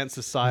advanced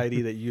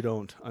society that you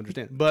don't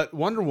understand. But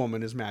Wonder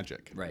Woman is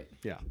magic. Right.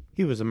 Yeah.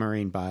 he was a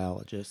marine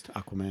biologist,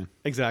 Aquaman.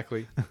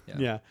 Exactly.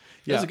 Yeah.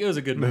 It was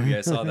a good movie.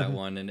 I saw that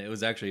one, and it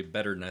was actually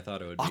better than I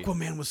thought it would be.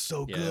 Aquaman was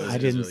so good. Yeah, I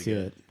didn't see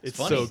it. It's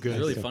funny. so good. It's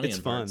really funny. It's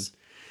in fun. parts.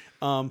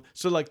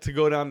 So like to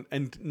go down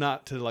and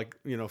not to like,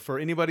 for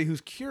anybody who's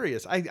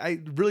curious,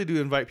 I really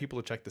do invite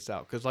people to check this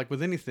out. Cause like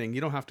with anything,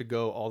 you don't have to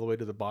go all the way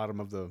to the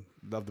bottom of the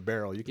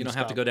barrel. You don't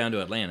have to go down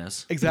to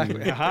Atlantis.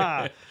 Exactly.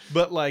 Aha.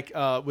 But like,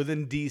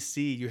 within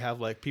DC, you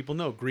have like people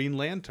know Green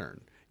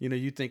Lantern.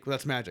 You think, well,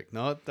 that's magic.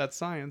 No, that's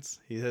science.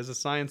 He has a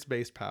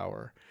science-based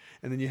power.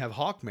 And then you have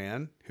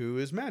Hawkman, who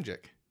is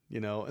magic.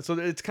 And so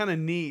it's kind of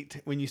neat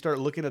when you start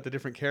looking at the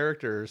different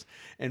characters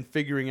and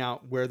figuring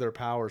out where their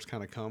powers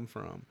kind of come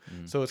from.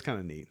 So it's kind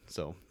of neat.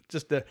 So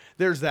just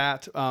there's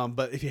that.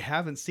 But if you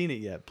haven't seen it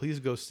yet, please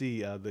go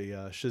see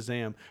the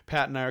Shazam.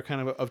 Pat and I are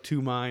kind of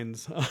two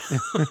minds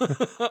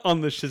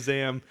on the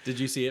Shazam. Did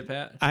you see it,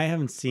 Pat? I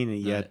haven't seen it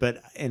yet,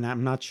 and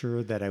I'm not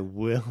sure that I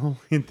will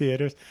in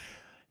theaters.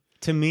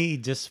 To me,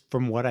 just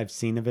from what I've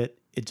seen of it,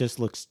 it just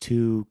looks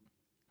too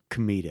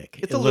comedic.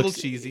 It's a little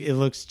cheesy. It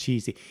looks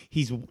cheesy.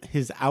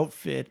 His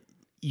outfit,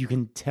 you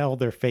can tell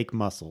they're fake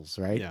muscles,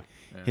 right? Yeah.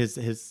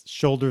 His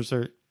shoulders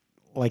are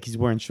like he's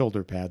wearing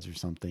shoulder pads or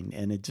something,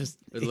 and it just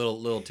A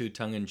little too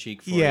tongue in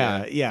cheek for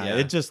yeah, you. yeah.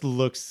 It just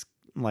looks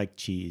like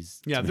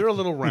cheese. Yeah, they're a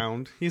little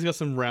round. He's got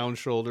some round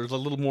shoulders, a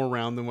little more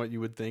round than what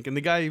you would think. And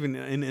the guy even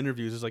in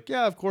interviews is like,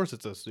 yeah, of course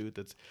it's a suit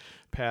that's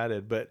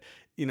padded. But,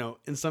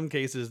 in some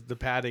cases, the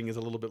padding is a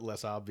little bit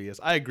less obvious.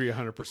 I agree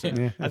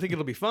 100%. I think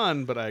it'll be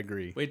fun, but I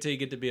agree. Wait till you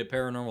get to be a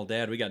paranormal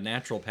dad. We got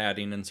natural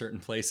padding in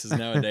certain places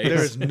nowadays.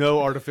 There's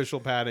no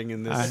artificial padding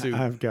in this suit.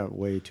 I've got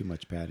way too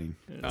much padding.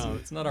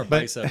 It's not our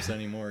biceps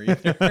anymore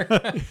either.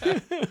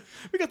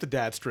 We got the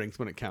dad strength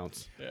when it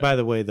counts. By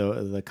the way,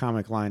 the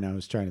comic line I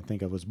was trying to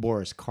think of was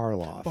Boris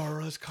Karloff.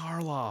 Boris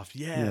Karloff,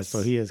 yes. Yeah,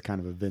 so he is kind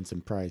of a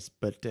Vincent Price,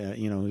 but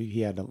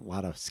he had a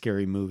lot of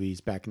scary movies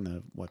back in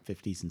the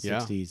 50s and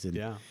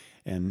 60s,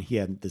 and he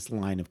had this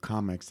line of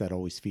comics that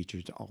always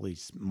featured all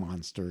these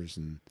monsters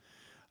and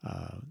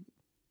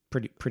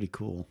pretty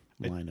cool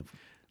line of.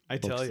 I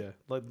tell you,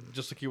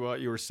 just like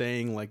what you were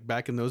saying, like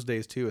back in those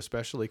days too,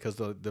 especially because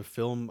the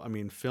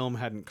film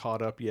hadn't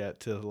caught up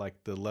yet to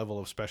like the level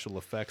of special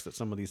effects that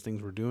some of these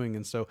things were doing.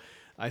 And so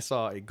I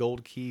saw a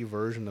Gold Key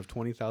version of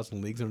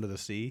 20,000 Leagues Under the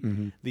Sea.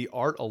 Mm-hmm. The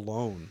art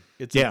alone,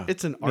 it's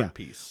an art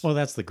piece. Well,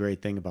 that's the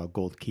great thing about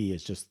Gold Key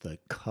is just the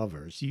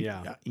covers.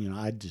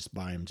 I'd just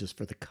buy them just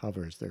for the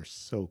covers. They're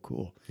so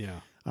cool.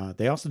 Yeah.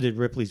 They also did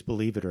Ripley's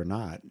Believe It or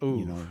Not,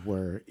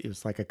 where it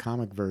was like a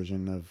comic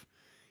version of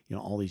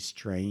all these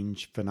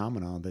strange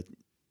phenomena that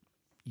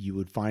you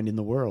would find in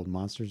the world,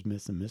 monsters,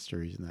 myths, and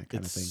mysteries, and that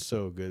kind of thing. It's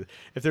so good.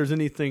 If there's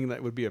anything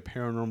that would be a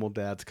Paranormal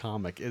Dad's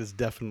comic, it is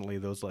definitely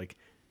those like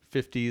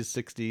 50s,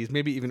 60s,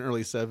 maybe even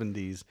early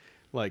 70s,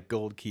 like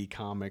Gold Key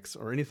comics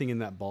or anything in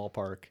that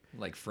ballpark.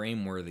 Like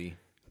frame-worthy.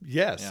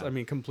 Yes,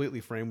 yeah.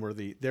 Completely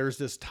frame-worthy. There's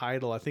this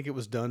title, I think it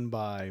was done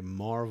by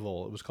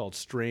Marvel. It was called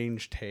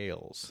Strange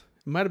Tales.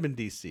 It might have been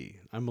DC.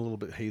 I'm a little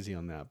bit hazy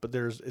on that. But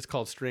it's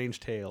called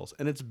Strange Tales.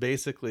 And it's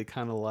basically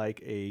kind of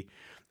like a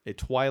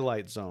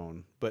Twilight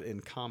Zone, but in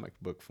comic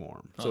book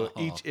form. So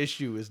each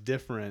issue is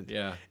different.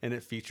 Yeah. And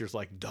it features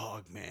like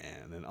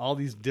Dogman and all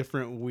these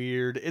different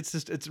weird.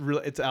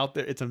 It's out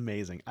there. It's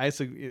amazing.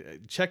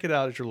 Check it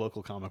out at your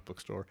local comic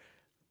book store.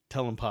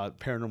 Tell them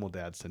Paranormal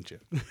Dad sent you.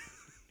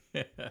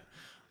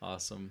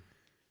 Awesome.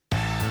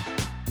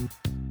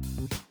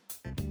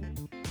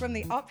 From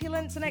the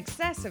opulence and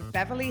excess of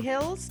Beverly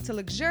Hills to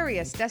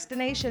luxurious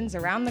destinations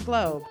around the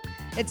globe,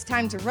 it's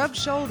time to rub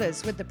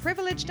shoulders with the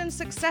privileged and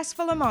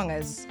successful among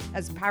us,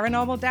 as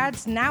Paranormal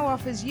Dads now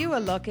offers you a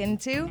look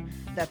into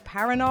the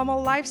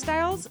paranormal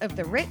lifestyles of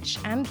the rich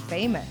and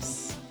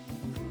famous.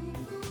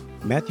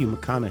 Matthew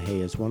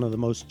McConaughey is one of the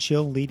most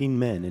chill leading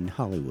men in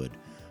Hollywood,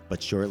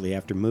 but shortly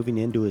after moving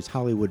into his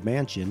Hollywood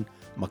mansion,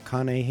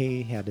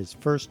 McConaughey had his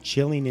first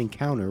chilling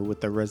encounter with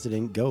the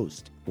resident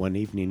ghost. One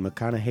evening,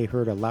 McConaughey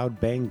heard a loud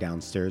bang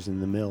downstairs in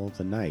the middle of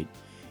the night,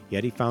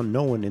 yet he found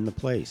no one in the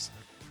place.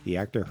 The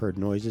actor heard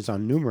noises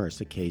on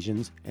numerous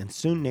occasions and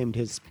soon named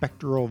his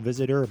spectral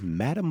visitor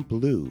Madame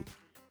Blue.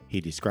 He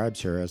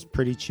describes her as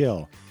pretty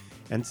chill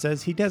and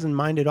says he doesn't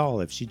mind at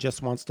all if she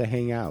just wants to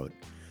hang out.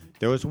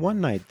 There was one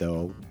night,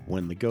 though,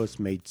 when the ghost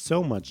made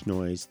so much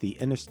noise the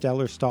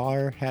interstellar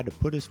star had to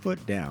put his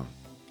foot down.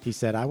 He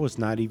said, I was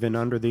not even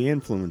under the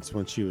influence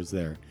when she was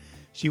there.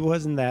 She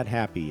wasn't that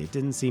happy. It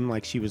didn't seem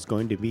like she was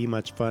going to be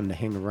much fun to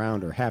hang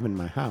around or have in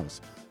my house.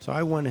 So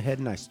I went ahead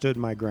and I stood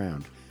my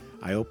ground.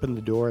 I opened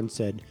the door and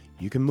said,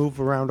 you can move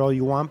around all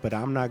you want, but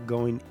I'm not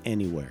going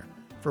anywhere.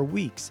 For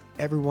weeks,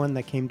 everyone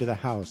that came to the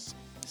house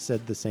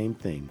said the same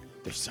thing.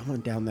 There's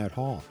someone down that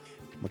hall.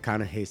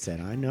 McConaughey said,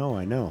 I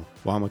know.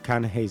 While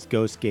McConaughey's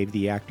ghost gave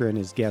the actor and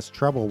his guests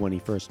trouble when he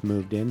first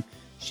moved in,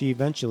 she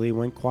eventually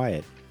went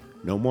quiet.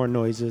 No more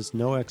noises,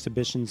 no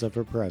exhibitions of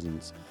her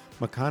presence.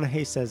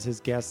 McConaughey says his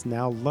guests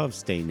now love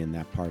staying in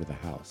that part of the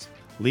house.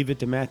 Leave it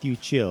to Matthew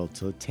Chill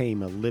to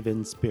tame a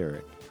live-in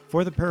spirit.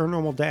 For the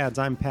Paranormal Dads,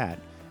 I'm Pat,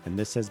 and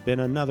this has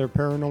been another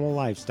Paranormal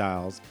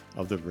Lifestyles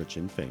of the Rich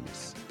and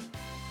Famous.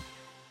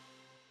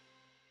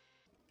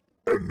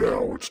 And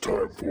now it's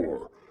time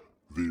for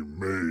the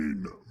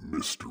main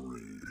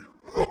mystery.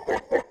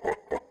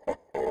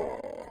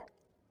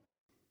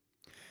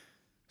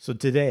 So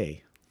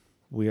today,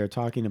 we are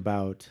talking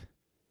about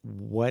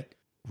what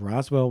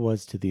Roswell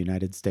was to the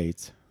United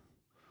States,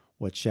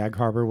 what Shag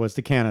Harbor was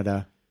to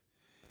Canada.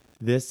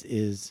 This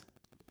is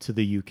to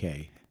the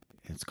UK.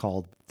 It's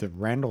called the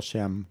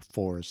Rendlesham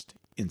Forest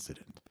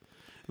Incident.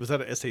 Was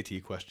that a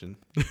SAT question?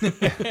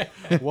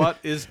 What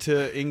is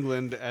to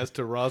England as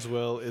to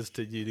Roswell is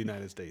to the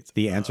United States?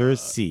 The answer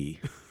is C.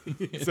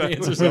 The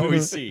answer is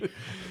always C.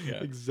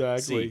 Yeah.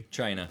 Exactly. C,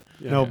 China.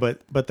 No,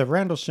 but the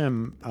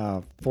Rendlesham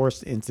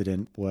Forest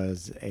Incident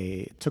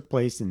took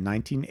place in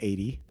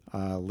 1980,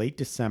 late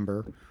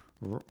December,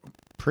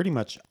 pretty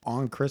much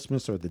on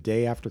Christmas or the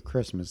day after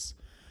Christmas.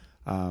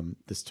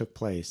 This took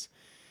place,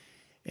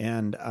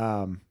 and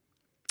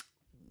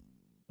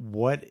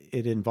what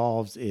it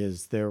involves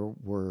is there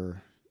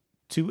were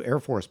 2 Air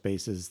Force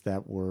bases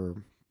that were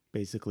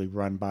basically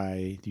run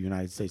by the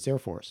United States Air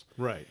Force.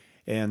 Right.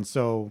 And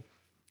so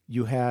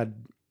you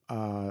had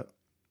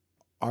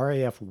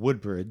RAF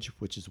Woodbridge,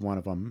 which is one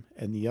of them,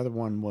 and the other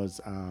one was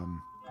Buddy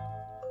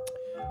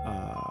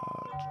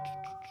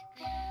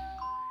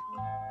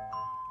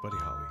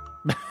Holly.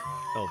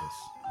 Elvis.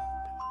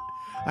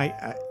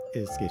 It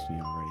escapes me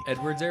already.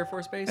 Edwards Air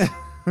Force Base?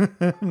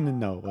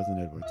 No, it wasn't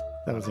Edwards.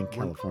 That was in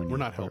California. we're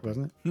not helping.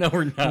 wasn't it? No,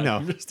 we're not. No.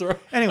 I'm just throwing...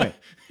 Anyway,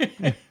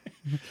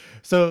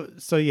 so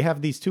you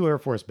have these 2 Air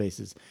Force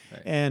bases,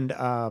 Right. and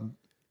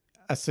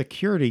a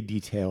security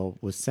detail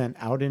was sent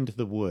out into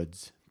the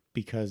woods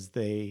because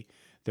they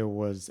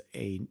noticed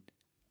a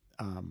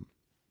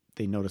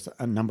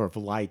number of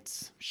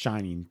lights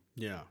shining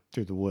Yeah.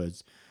 through the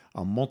woods,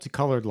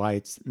 multicolored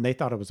lights, and they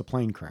thought it was a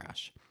plane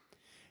crash.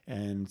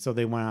 And so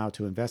they went out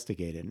to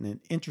investigate it. And an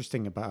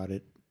interesting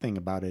thing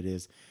about it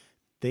is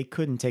they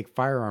couldn't take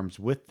firearms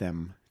with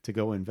them to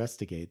go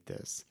investigate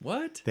this.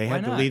 What? They Why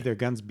had to not? leave their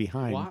guns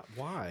behind.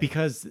 Why?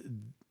 Because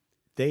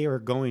they are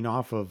going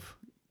off of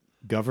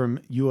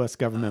U.S.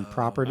 government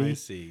property. I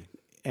see.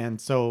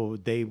 And so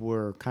they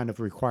were kind of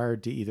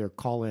required to either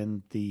call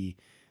in the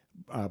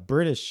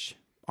British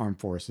Armed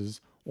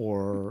Forces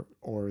or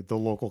the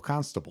local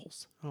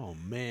constables. Oh,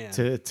 man.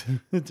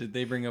 Did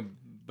they bring a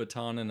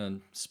baton and a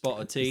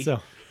spot of tea? So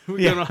We're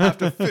going to have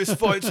to fist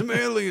fight some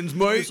aliens,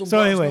 mate. So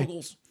anyway,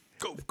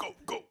 Go.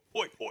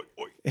 Oi.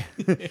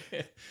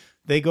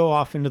 they go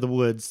off into the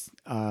woods,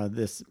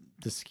 the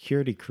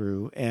security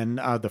crew, and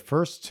the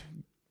first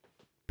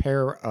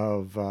pair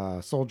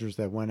of soldiers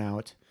that went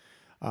out,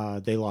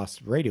 they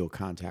lost radio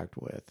contact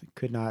with.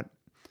 Could not,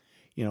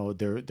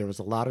 there was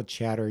a lot of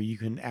chatter. You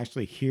can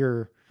actually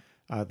hear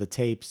the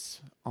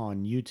tapes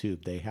on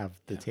YouTube. They have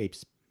the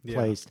tapes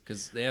placed.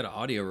 Because they had an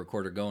audio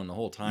recorder going the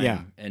whole time.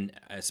 Yeah. And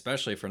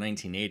especially for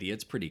 1980,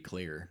 it's pretty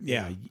clear.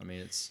 Yeah. I mean,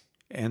 it's...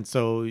 And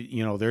so,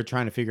 they're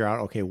trying to figure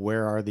out, okay,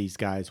 where are these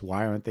guys?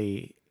 Why aren't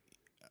they,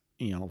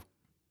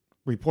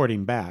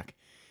 reporting back?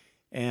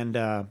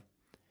 And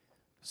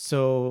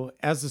so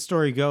as the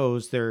story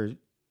goes,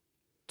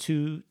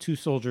 two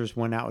soldiers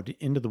went out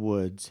into the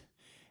woods,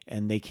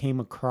 and they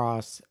came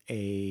across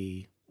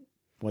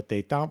what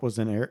they thought was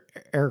an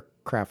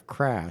aircraft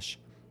crash.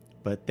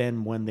 But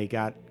then when they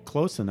got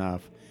close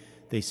enough,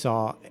 they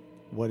saw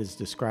what is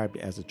described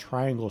as a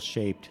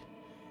triangle-shaped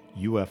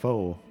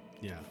UFO,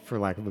 for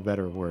lack of a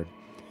better word,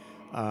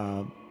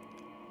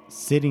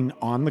 sitting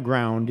on the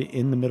ground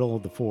in the middle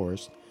of the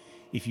forest.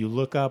 If you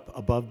look up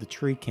above the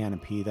tree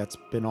canopy, that's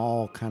been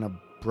all kind of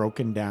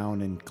broken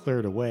down and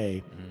cleared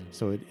away.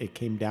 So it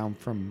came down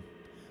from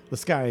the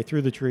sky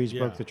through the trees,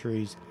 broke the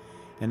trees,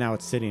 and now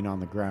it's sitting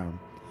on the ground.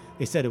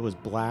 They said it was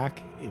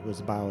black. It was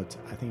about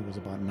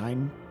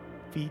 9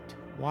 feet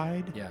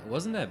wide. Yeah, it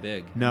wasn't that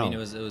big. No. I mean, it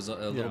was a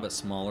little bit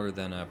smaller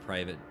than a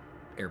private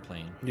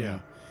airplane. Yeah.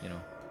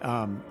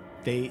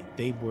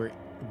 They were,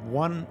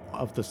 one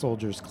of the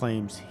soldiers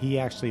claims he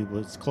actually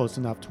was close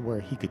enough to where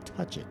he could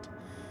touch it.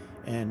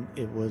 and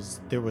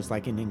there was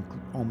like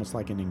almost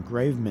like an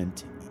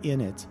engravement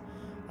in it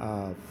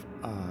of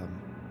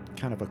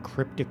kind of a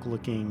cryptic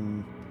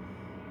looking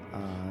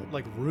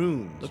Like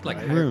runes. Looked like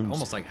right? runes.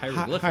 almost like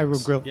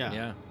hieroglyphics.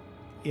 Yeah.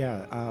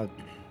 Yeah.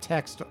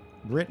 text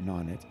written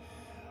on it.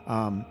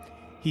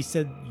 He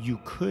said you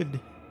could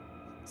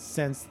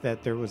sense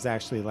that there was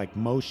actually like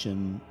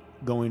motion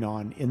going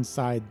on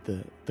inside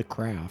the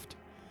craft.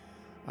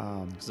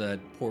 Because that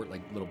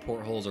like little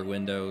portholes or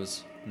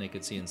windows, and they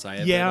could see inside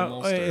of it Yeah,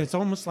 almost. Or- it's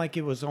almost like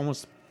it was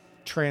almost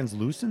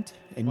translucent,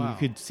 and Wow. you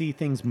could see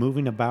things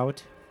moving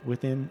about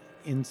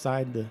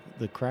inside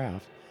the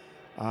craft.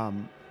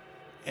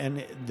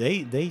 And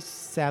they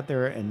sat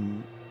there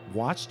and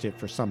watched it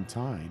for some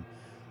time.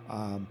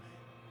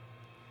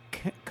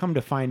 Come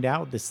to find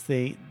out,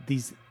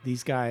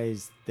 these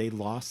guys, they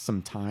lost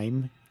some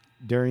time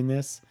during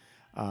this.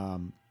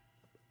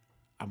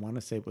 I want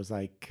to say it was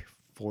like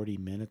 40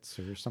 minutes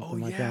or something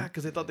like yeah, that.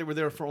 because they thought they were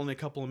there for only a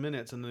couple of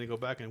minutes, and then they go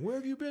back and, where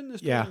have you been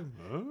this Yeah. time?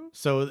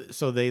 Huh?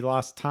 So they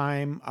lost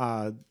time.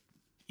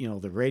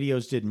 The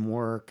radios didn't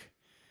work.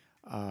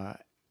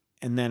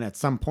 And then at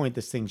some point,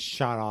 this thing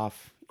shot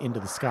off into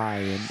the sky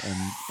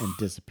and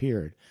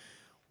disappeared.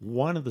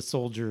 One of the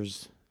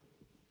soldiers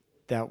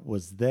that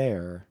was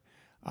there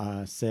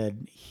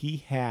said he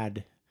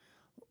had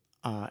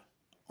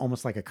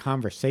almost like a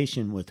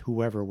conversation with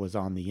whoever was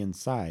on the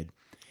inside,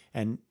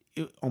 and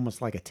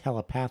almost like a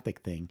telepathic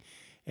thing.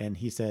 And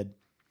he said,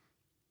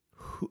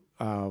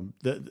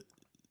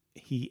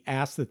 he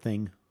asked the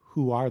thing,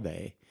 "Who are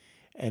they?"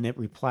 And it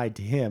replied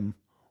to him,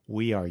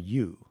 "We are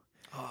you."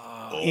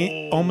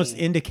 Almost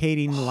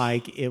indicating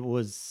like it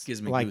was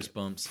Gives me like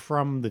goosebumps.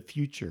 from the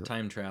future,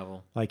 Time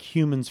travel. like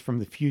humans from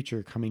the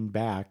future coming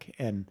back,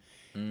 and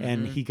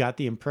he got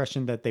the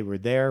impression that they were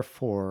there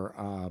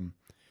for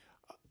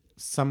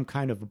some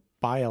kind of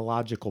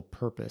biological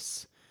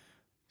purpose.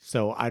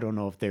 So I don't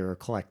know if they were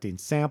collecting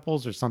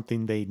samples or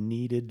something they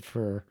needed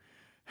for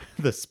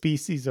the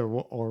species or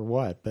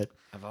what, but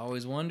I've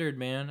always wondered,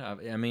 man.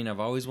 I've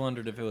always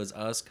wondered if it was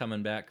us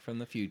coming back from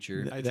the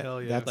future. I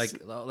tell you. that's-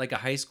 like a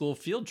high school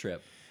field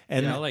trip.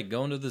 And- like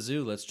going to the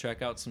zoo, let's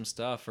check out some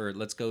stuff, or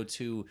let's go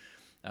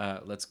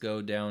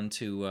down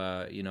to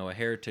a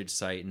heritage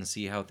site and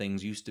see how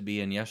things used to be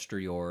in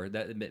yesteryear.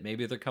 That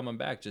maybe they're coming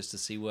back just to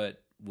see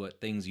what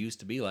things used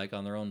to be like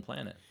on their own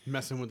planet.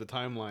 Messing with the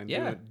timeline,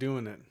 Yeah.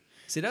 doing it.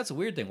 See, that's a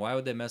weird thing. Why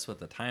would they mess with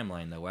the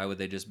timeline, though? Why would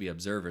they just be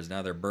observers?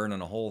 Now they're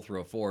burning a hole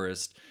through a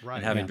forest Right.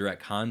 and having Yeah.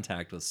 direct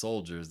contact with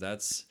soldiers.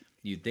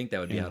 You'd think that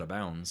would be out of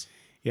bounds.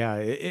 yeah,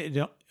 it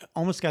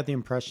almost got the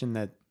impression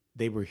that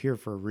they were here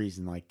for a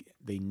reason, like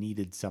they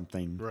needed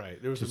something. Right.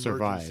 There was to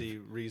survive. emergency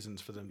reasons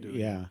for them doing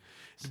Yeah.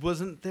 it.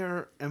 Wasn't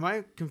there, am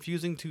I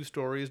confusing two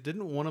stories?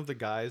 Didn't one of the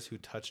guys who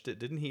touched it,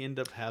 didn't he end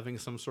up having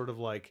some sort of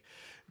like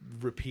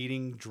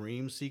repeating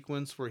dream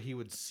sequence where he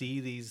would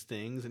see these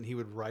things and he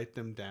would write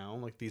them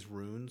down, like these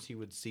runes? He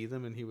would see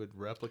them and he would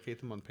replicate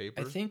them on paper?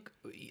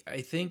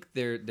 I think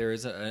there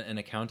is an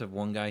account of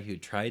one guy who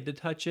tried to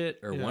touch it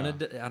or Yeah. wanted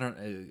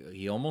to.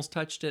 He almost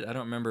touched it. I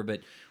don't remember,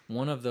 but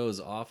one of those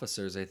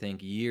officers, I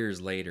think, years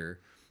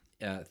later,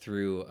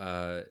 through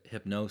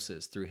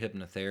hypnosis, through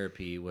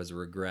hypnotherapy, was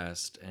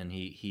regressed, and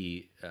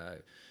he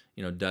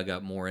dug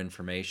up more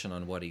information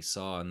on what he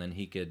saw, and then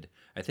he could.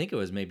 I think it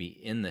was maybe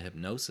in the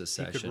hypnosis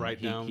He could session.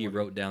 write down He what-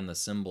 wrote down the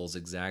symbols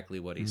exactly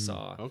what he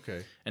saw.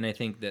 Okay. And I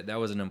think that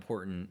was an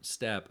important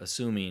step,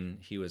 assuming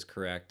he was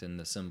correct in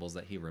the symbols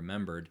that he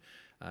remembered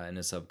in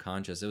his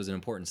subconscious. It was an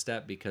important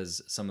step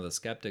because some of the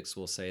skeptics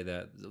will say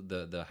that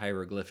the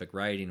hieroglyphic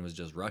writing was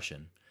just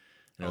Russian.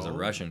 And it was a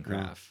Russian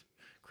craft.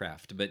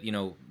 But,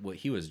 what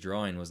he was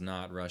drawing was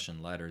not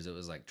Russian letters. It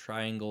was like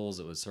triangles.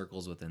 It was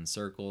circles within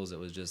circles. It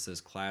was just this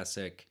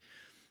classic,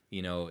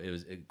 it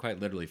was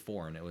quite literally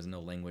foreign. It was no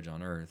language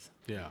on earth.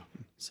 Yeah.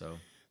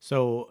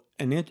 So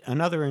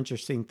another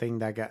interesting thing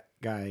that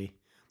guy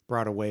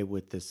brought away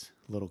with this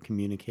little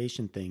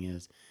communication thing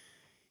is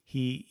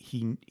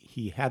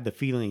he had the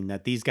feeling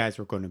that these guys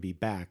were going to be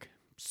back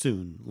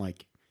soon,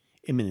 like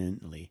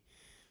imminently.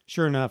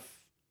 Sure enough,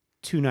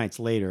 2 nights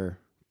later,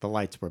 the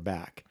lights were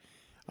back.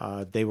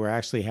 They were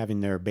actually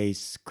having their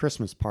base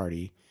Christmas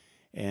party,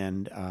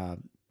 and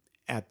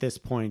at this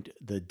point,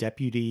 the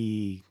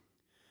deputy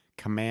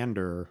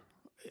commander,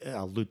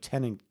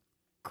 lieutenant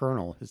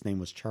colonel, his name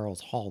was Charles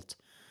Halt,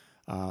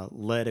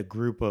 led a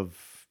group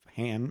of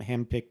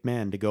hand-picked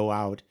men to go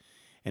out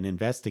and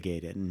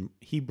investigate it. And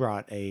he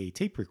brought a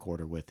tape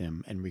recorder with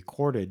him and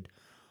recorded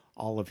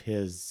all of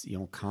his,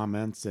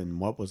 comments and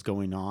what was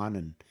going on.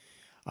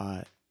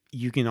 And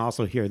you can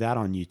also hear that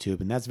on YouTube,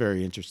 and that's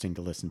very interesting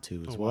to listen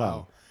to as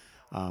well.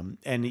 And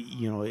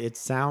it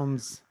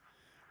sounds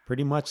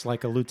pretty much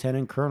like a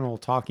lieutenant colonel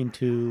talking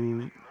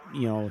to,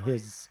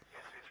 his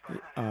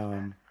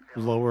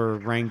lower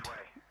ranked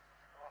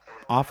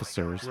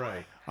officers.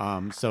 Right.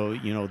 So,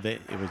 it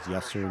was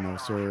yes sir, no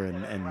sir.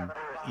 And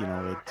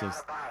it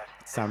just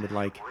sounded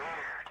like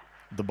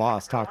the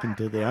boss talking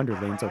to the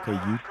underlings. Okay,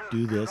 you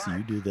do this,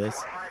 you do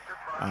this.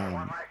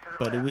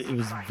 but it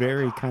was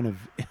very kind of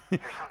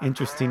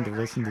interesting to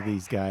listen to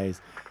these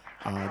guys.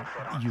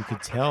 You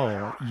could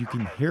tell, you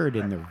can hear it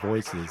in their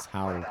voices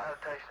how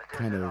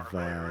kind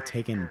of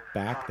taken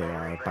back they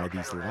are by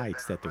these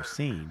lights that they're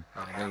seeing.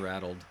 They're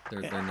rattled.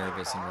 They're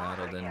nervous and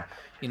rattled, and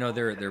you know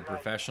they're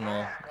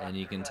professional, and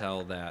you can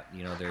tell that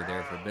you know they're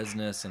there for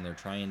business and they're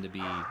trying to be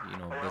you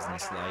know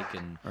business-like,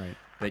 and Right.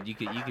 but you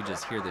could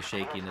just hear the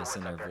shakiness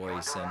in their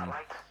voice, and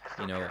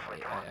you know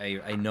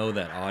I know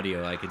that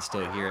audio. I could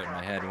still hear it in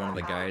my head. One of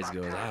the guys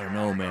goes, "I don't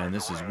know, man.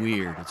 This is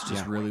weird. It's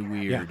just really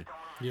weird."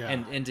 Yeah.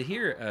 And to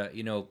hear,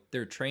 you know,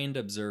 they're trained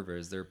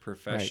observers. They're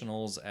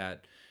professionals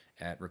at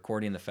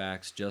recording the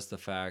facts, just the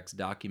facts,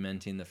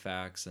 documenting the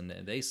facts, and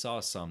they saw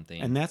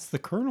something. And that's the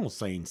colonel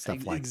saying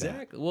stuff like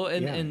Exactly. that. Well,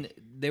 and, Yeah. and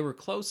they were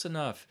close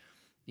enough,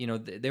 you know,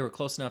 they were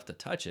close enough to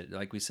touch it.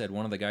 Like we said,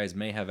 one of the guys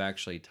may have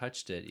actually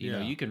touched it. You know,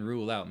 Yeah. you can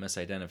rule out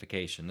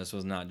misidentification. This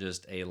was not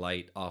just a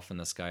light off in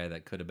the sky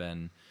that could have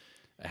been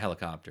a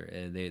helicopter.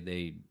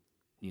 They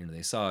you know,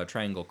 they saw a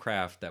triangle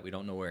craft that we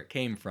don't know where it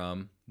came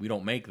from. We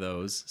don't make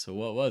those. So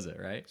what was it,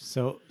 right?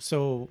 So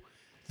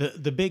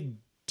the big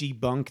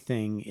debunk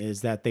thing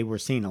is that they were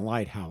seeing a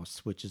lighthouse,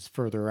 which is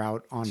further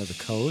out onto the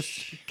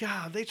coast.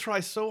 God, they try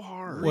so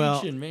hard.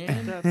 Well- Reaching,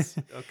 man. That's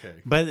okay.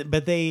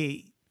 But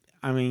they,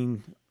 I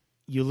mean,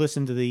 you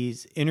listen to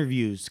these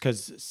interviews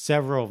because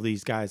several of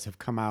these guys have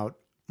come out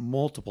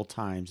multiple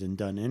times and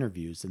done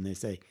interviews, and they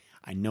say,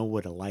 "I know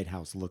what a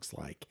lighthouse looks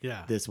like.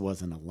 Yeah. This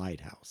wasn't a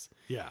lighthouse."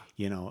 Yeah.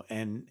 You know,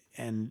 and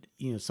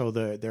you know, so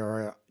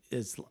there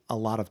is a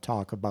lot of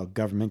talk about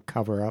government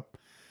cover up.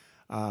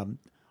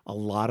 A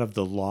lot of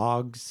the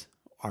logs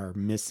are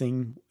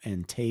missing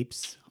and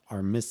tapes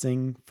are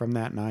missing from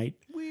that night.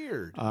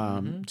 Weird.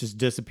 Just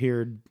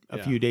disappeared a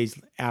Yeah. few days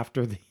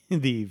after the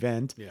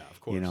event. Yeah,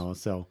 of course. You know,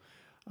 so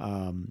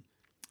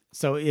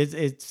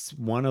it's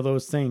one of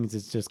those things.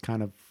 It's just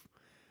kind of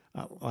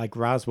like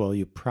Roswell.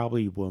 You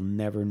probably will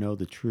never know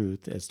the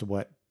truth as to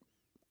what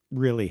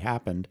really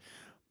happened,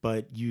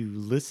 but you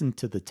listen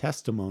to the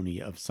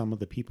testimony of some of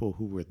the people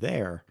who were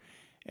there,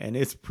 and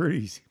it's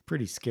pretty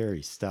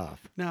scary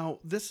stuff. Now,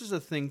 this is a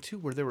thing too,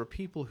 where there were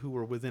people who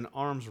were within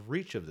arm's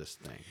reach of this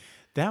thing.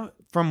 That,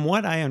 from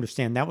what I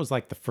understand, that was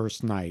like the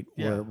first night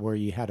Yeah. where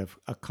you had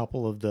a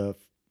couple of the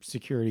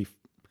security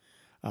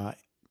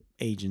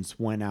agents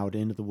went out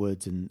into the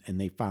woods and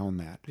they found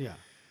that. Yeah.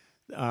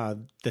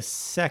 The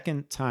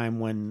second time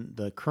when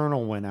the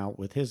colonel went out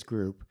with his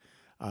group,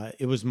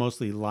 it was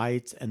mostly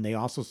lights, and they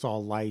also saw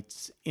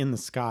lights in the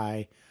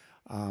sky.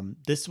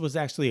 This was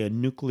actually a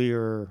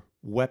nuclear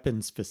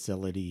weapons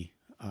facility.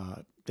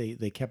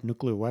 They kept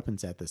nuclear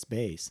weapons at this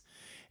base,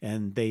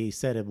 and they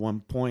said at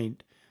one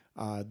point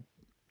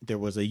there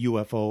was a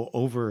UFO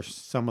over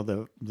some of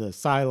the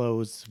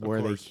silos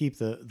where they course. keep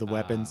the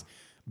weapons,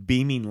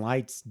 beaming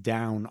lights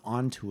down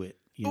onto it.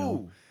 You know,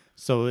 Ooh.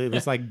 so it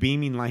was like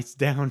beaming lights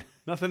down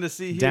Nothing to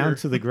see here. down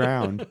to the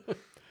ground.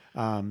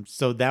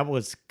 So that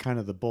was kind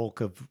of the bulk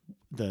of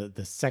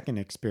the second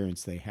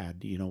experience they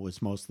had. You know,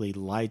 was mostly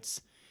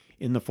lights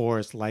in the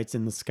forest, lights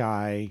in the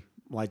sky,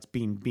 lights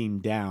being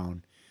beamed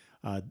down.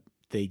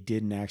 They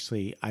didn't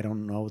actually, I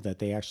don't know that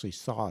they actually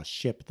saw a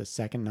ship the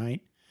second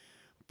night,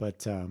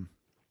 but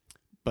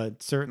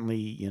certainly,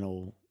 you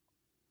know,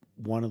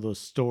 one of those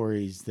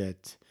stories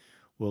that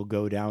will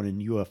go down in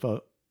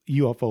UFO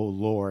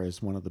lore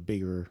is one of the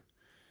bigger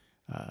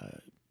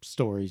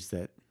stories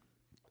that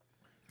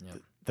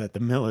that the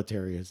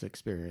military has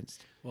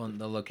experienced. Well, and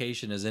the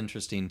location is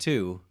interesting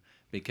too,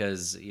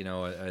 because you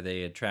know, are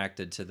they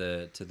attracted to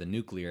the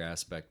nuclear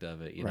aspect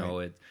of it? You know,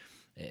 and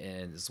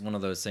it's one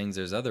of those things.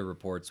 There's other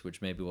reports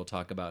which maybe we'll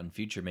talk about in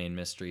future main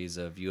mysteries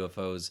of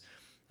UFOs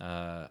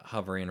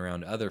hovering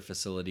around other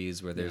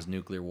facilities where there's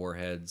nuclear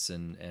warheads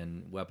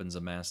and weapons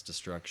of mass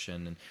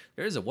destruction. And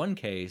there is one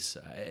case.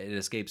 It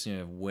escapes me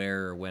of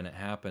where or when it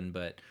happened,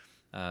 but.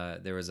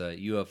 There was a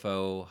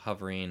UFO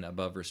hovering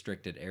above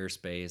restricted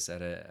airspace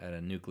at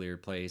a nuclear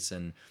place,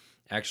 and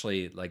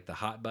actually, like the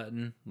hot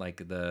button,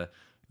 like the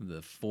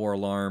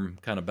 4-alarm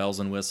kind of bells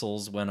and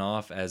whistles went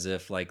off as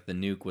if like the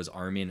nuke was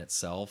arming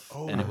itself,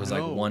 and it was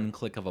like one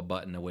click of a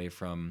button away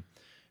from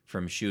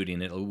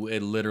shooting. It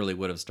literally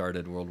would have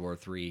started World War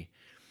III,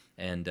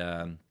 and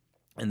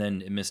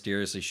then it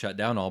mysteriously shut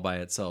down all by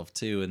itself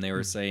too. And they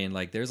were saying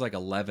like there's like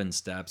 11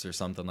 steps or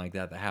something like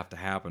that have to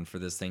happen for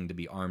this thing to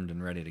be armed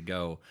and ready to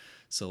go.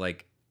 So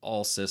like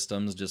all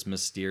systems just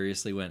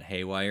mysteriously went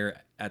haywire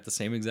at the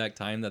same exact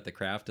time that the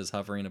craft is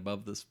hovering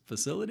above this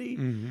facility.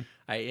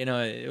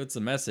 It's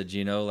a message,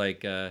 you know,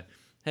 like,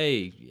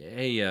 hey,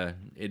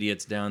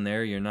 idiots down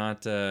there, you're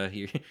not,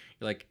 you're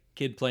like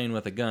kid playing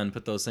with a gun,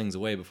 put those things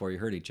away before you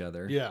hurt each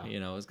other. Yeah. You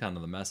know, it's kind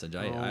of the message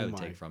I would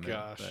take from it.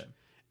 But.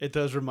 It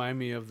does remind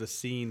me of the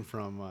scene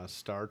from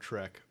Star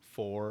Trek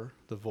 4,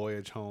 The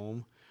Voyage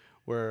Home,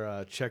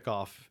 where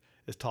Chekhov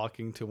is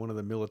talking to one of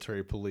the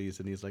military police,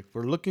 and he's like,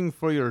 "We're looking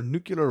for your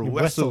nuclear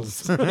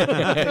vessels."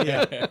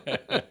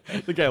 The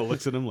guy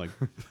looks at him like,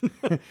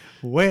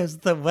 Where's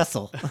the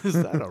vessel? Is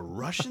that a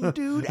Russian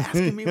dude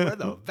asking me where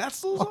the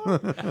vessels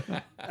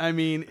are? I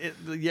mean,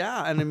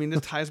 and I mean,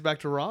 this ties back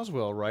to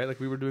Roswell, right? Like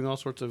we were doing all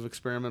sorts of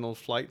experimental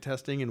flight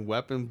testing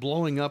and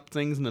blowing up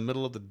things in the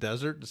middle of the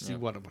desert to see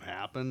what would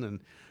happen, and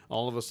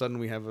all of a sudden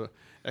we have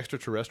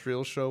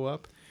extraterrestrials show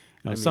up.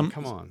 I mean,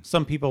 come on.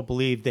 Some people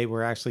believe they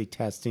were actually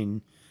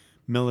testing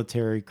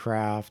military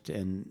craft,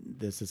 and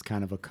this is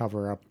kind of a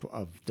cover-up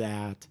of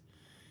that.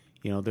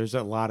 There's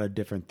a lot of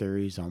different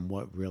theories on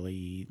what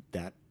really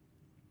that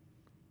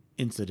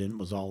incident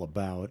was all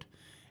about.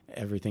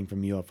 Everything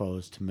from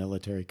UFOs to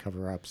military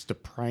cover-ups to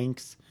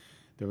pranks.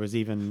 There was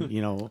even,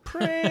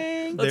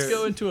 Prank! Let's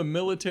go into a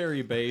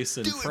military base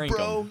and prank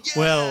them. Yeah.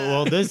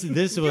 Well, this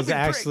was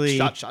actually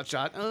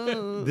shot.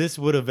 This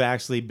would have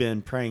actually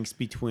been pranks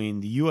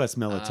between the U.S.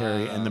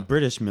 military and the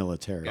British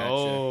military.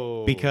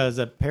 Oh, Because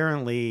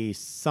apparently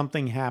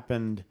something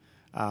happened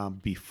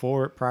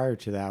prior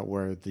to that,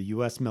 where the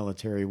U.S.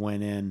 military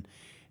went in.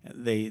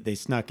 They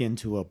snuck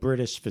into a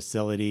British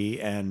facility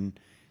and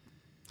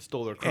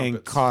stole their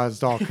crumpets.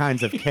 caused all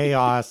kinds of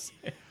chaos.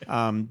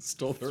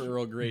 Stole their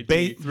Earl Grey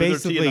tea.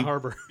 Basically, in the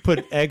harbor.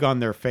 put egg on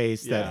their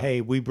face that, Yeah.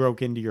 hey, we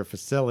broke into your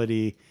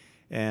facility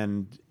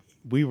and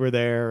we were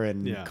there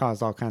and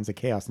caused all kinds of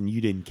chaos and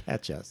you didn't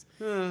catch us.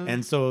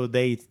 And so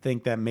they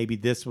think that maybe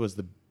this was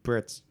the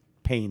Brits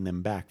paying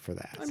them back for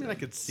that. I mean, I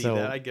could see So-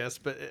 that, I guess,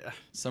 but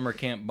Summer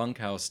camp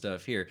bunkhouse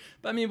stuff here.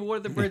 But I mean, but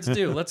what do the Brits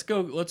do? Let's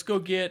go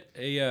get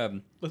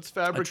a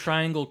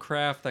triangle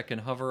craft that can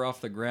hover off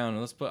the ground,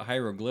 and let's put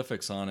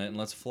hieroglyphics on it, and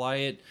let's fly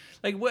it.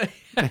 Like what?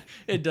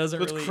 It doesn't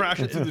let's really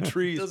crash it through the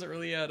trees. It doesn't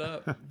really add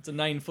up. It's a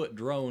 9-foot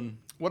drone.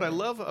 What I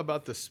love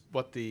about this,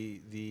 what the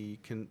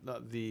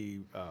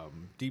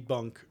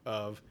debunk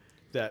of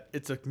that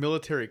it's a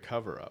military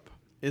cover-up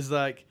is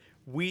like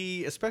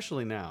we,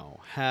 especially now,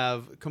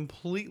 have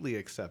completely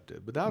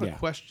accepted without a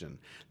question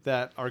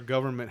that our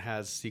government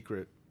has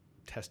secret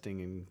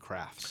testing and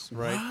crafts,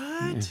 right?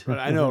 What? But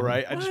I know,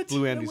 right? I just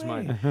blew Andy's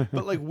mind.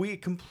 But like we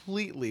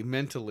completely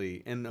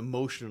mentally and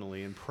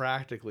emotionally and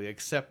practically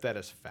accept that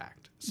as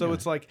fact. So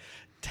it's like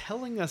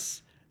telling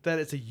us that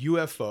it's a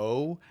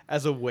UFO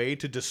as a way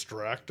to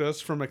distract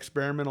us from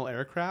experimental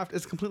aircraft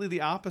is completely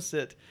the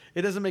opposite.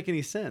 It doesn't make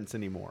any sense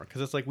anymore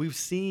because it's like we've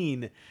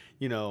seen,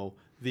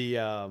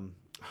 the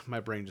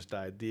my brain just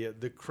died.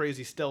 The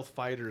crazy stealth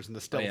fighters and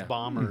the stealth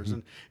bombers,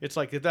 and it's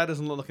like if that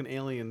doesn't look like an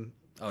alien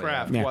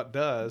craft, what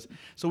does?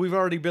 So we've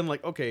already been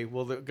like, okay,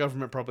 well the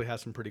government probably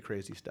has some pretty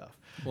crazy stuff.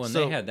 Well, and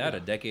they had that a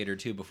decade or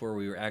two before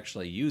we were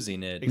actually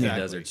using it in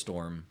Desert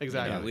Storm.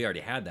 Exactly. We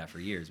already had that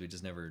for years. We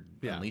just never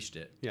unleashed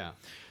it. Yeah.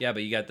 Yeah,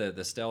 but you got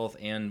the stealth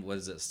and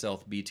was it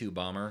stealth B-2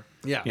 bomber?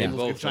 Yeah. They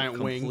Almost like a both giant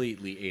look wing.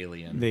 completely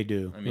alien. They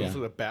do. I mean, Also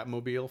the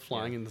Batmobile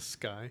flying in the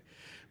sky.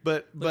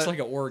 But looks like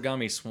an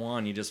origami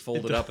swan. You just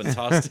fold it up and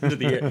toss it into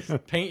the air.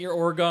 Paint your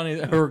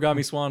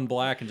origami swan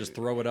black and just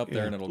throw it up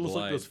there and it'll looks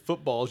glide. like those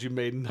footballs you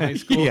made in high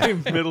school,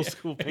 middle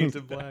school,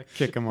 painted black.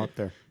 Kick them up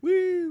there.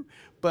 Woo!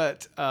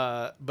 But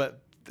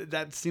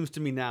that seems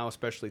to me now,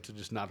 especially to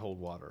just not hold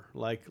water.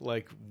 Like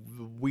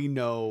we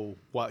know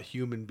what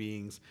human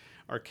beings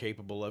are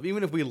capable of.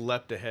 Even if we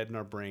leapt ahead in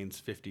our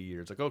brains 50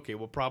 years, like okay,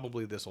 well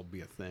probably this will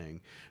be a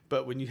thing.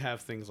 But when you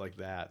have things like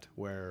that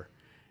where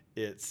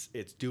it's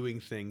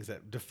doing things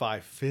that defy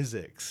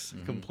physics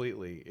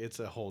completely, it's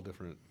a whole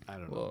different, I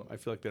don't know. I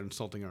feel like they're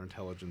insulting our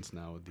intelligence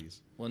now with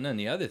these. Well, and then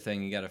the other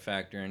thing you got to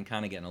factor in,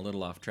 kind of getting a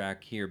little off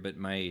track here, but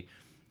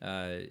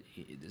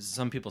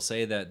some people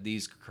say that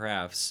these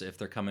crafts, if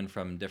they're coming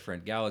from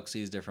different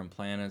galaxies, different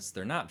planets,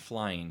 they're not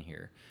flying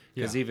here.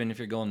 Because even if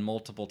you're going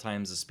multiple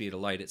times the speed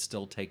of light, it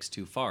still takes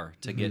too far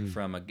to get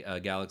from a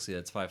galaxy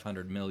that's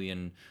 500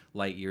 million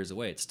light years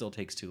away. It still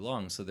takes too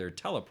long. So they're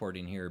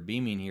teleporting here,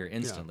 beaming here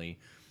instantly.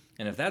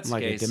 And if that's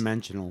Like the case, a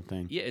dimensional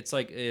thing. yeah, it's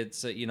like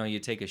you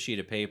take a sheet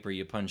of paper,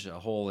 you punch a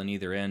hole in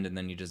either end, and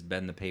then you just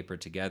bend the paper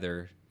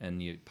together,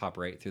 and you pop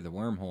right through the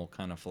wormhole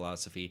kind of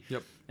philosophy.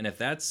 Yep. And if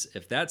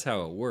that's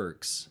how it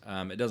works,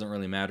 it doesn't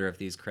really matter if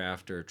these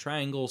craft are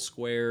triangle,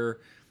 square,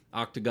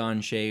 octagon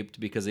shaped,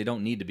 because they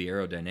don't need to be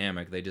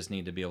aerodynamic. They just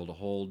need to be able to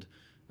hold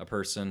a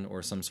person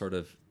or some sort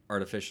of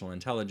artificial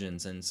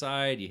intelligence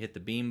inside. You hit the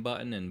beam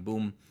button, and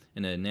boom,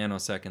 in a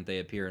nanosecond, they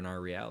appear in our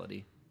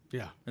reality.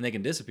 Yeah. And they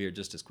can disappear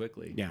just as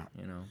quickly. Yeah.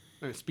 I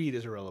mean, speed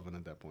is irrelevant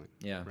at that point.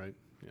 Yeah. Right?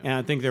 Yeah. And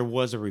I think there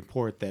was a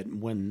report that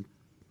when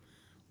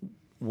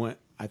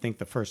I think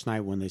the first night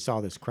when they saw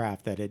this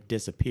craft that it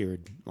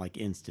disappeared like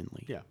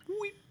instantly. Yeah.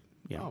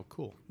 Yeah. Oh,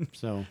 cool.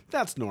 So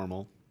That's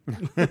normal.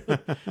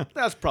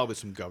 That's probably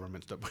some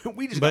government stuff.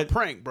 We just got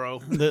pranked, bro.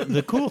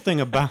 the cool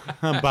thing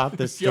about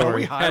this Yo, are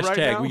story, we high right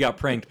Hashtag, now? we got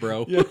pranked,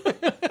 bro.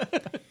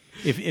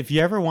 if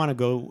you ever want to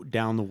go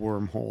down the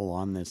wormhole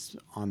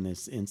on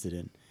this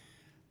incident,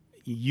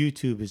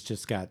 YouTube has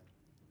just got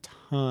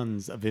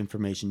tons of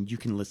information. You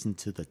can listen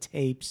to the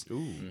tapes.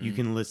 You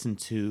can listen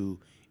to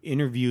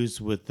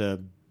interviews with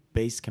the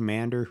base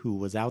commander who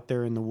was out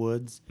there in the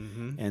woods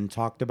and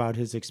talked about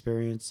his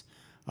experience.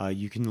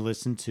 You can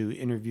listen to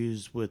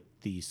interviews with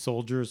the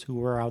soldiers who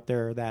were out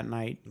there that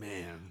night.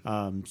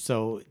 Man.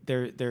 So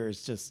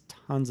there's just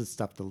tons of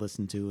stuff to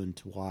listen to and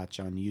to watch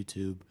on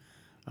YouTube.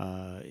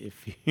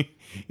 If you're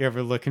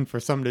ever looking for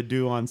something to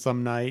do on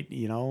some night,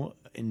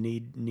 and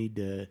need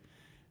to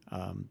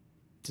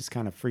just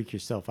kind of freak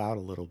yourself out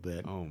a little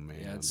bit. Oh man.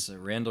 Yeah, it's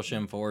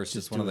Rendlesham Forest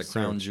is Just one of do the a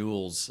crown search.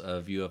 jewels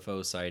of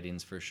UFO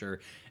sightings for sure.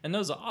 And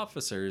those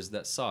officers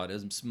that saw it,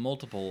 as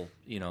multiple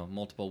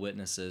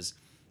witnesses,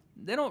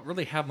 they don't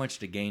really have much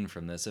to gain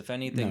from this. If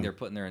anything, No. they're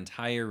putting their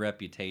entire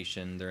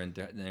reputation, their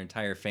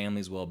entire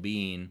family's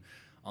well-being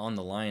on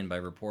the line by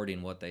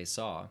reporting what they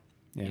saw.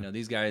 Yeah.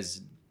 These guys,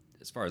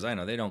 as far as I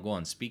know, they don't go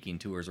on speaking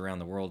tours around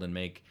the world and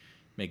make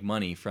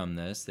money from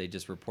this. They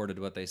just reported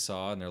what they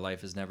saw, and their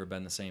life has never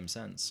been the same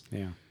since.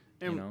 Yeah.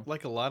 And know?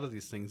 like a lot of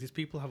these things, these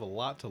people have a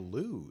lot to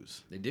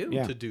lose They do.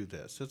 Yeah. to do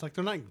this. It's like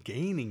they're not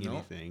gaining No.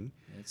 anything,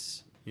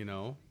 It's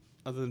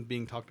other than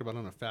being talked about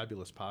on a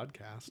fabulous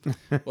podcast.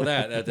 well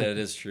that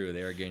is true.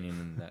 They are gaining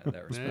in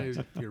that respect.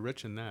 Yeah, you're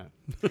rich in that.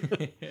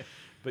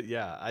 But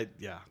yeah,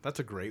 that's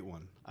a great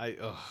one.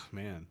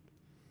 Man,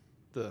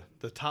 the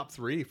top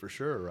 3 for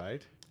sure,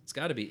 right? It's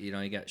got to be,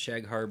 you got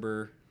Shag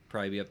Harbor,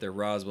 probably be up there.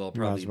 Roswell,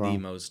 probably Roswell. the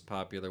most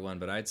popular one,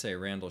 but I'd say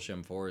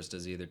Rendlesham Forest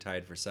is either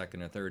tied for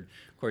second or third.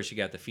 Of course, you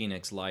got the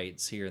Phoenix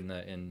Lights here in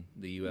the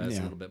U.S. Yeah.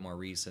 A little bit more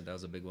recent. That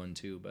was a big one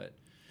too. But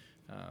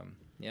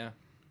yeah,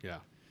 Yeah.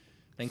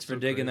 thanks So for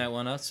digging great. that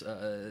one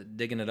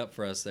digging it up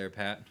for us there,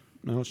 Pat.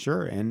 No,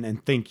 sure.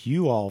 And thank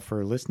you all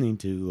for listening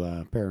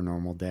to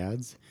Paranormal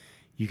Dads.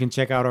 You can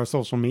check out our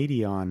social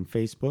media on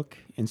Facebook,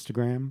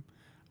 Instagram.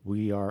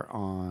 We are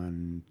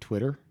on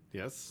Twitter.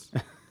 Yes.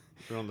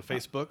 We're on the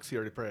Facebooks. You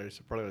already probably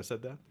would have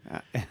said that.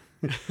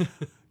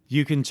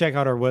 You can check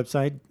out our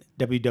website,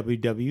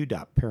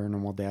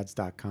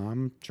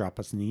 www.paranormaldads.com. Drop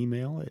us an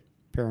email at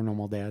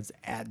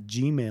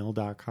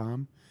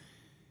paranormaldads@gmail.com.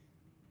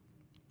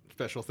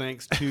 Special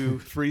thanks to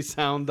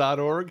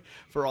freesound.org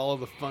for all of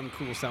the fun,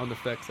 cool sound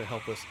effects that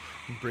help us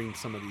bring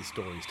some of these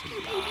stories to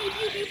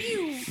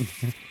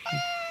life.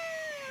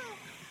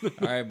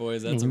 All right,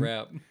 boys, that's a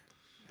wrap.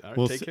 All right,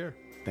 We'll take s- care.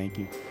 Thank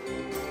you.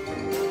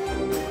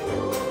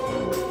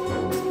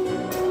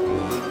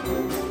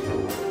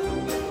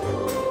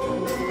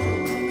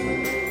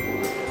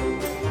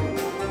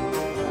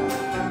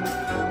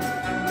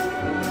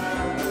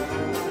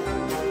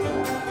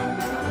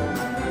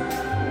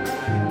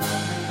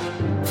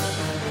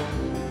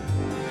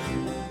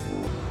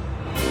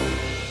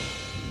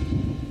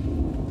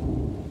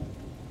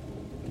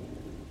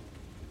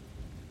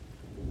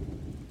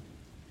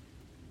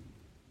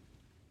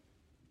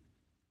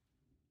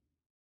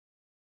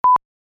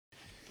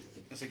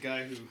 As a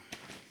guy who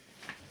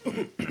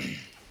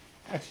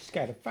I just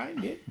got to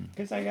find it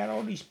because I got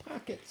all these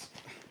pockets.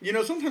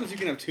 sometimes you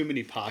can have too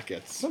many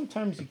pockets.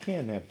 Sometimes you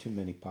can have too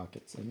many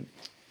pockets, and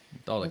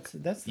All that's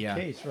the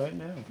case right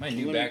now. My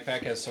new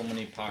backpack has so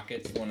many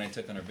pockets. The one I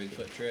took on our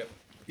Bigfoot trip.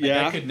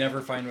 Yeah. I could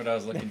never find what I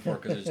was looking for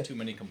because there's too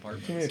many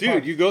compartments.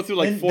 Dude, you go through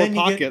like 4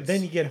 pockets.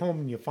 Then you get home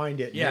and you find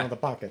it in Yeah. all the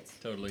pockets.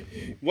 Totally.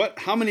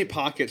 How many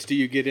pockets do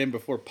you get in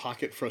before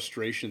pocket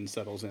frustration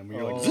settles in?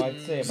 Where you're like, I'd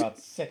say about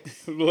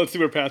 6 well, let's see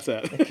where Pat's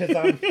at. because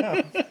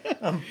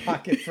I'm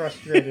pocket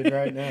frustrated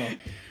right now.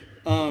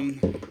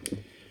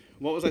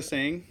 What was I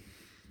saying?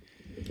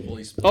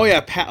 Holy Oh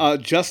yeah,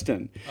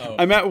 Justin. Oh.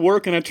 I'm at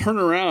work and I turn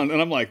around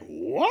and I'm like,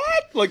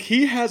 what? Like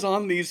he has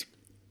on these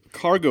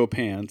cargo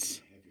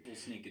pants. We'll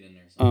sneak it in there.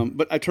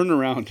 But I turn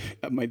around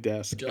at my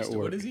desk Justin, at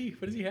work. what does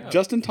he have?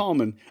 Justin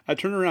Tallman. I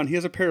turn around. He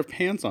has a pair of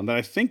pants on that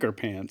I think are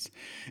pants,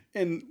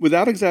 and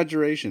without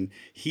exaggeration,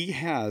 he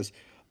has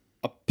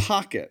a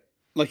pocket.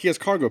 Like he has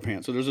cargo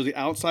pants. So there's the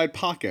outside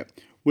pocket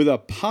with a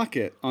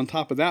pocket on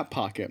top of that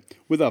pocket,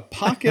 with a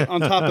pocket on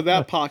top of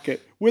that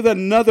pocket, with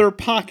another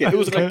pocket. It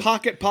was like a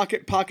pocket,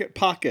 pocket, pocket,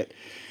 pocket.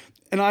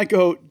 And I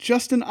go,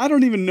 Justin, I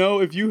don't even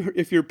know if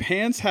your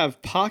pants have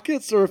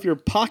pockets or if your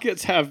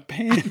pockets have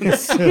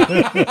pants.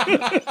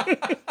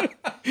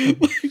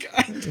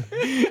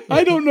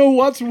 I don't know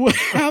what's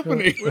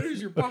happening. Where does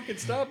your pocket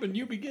stop and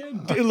you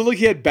begin? It looked like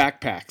he had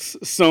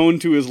backpacks sewn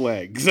to his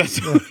legs. That's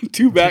 2 Did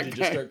you just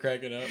backpacks. start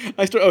cracking up?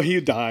 He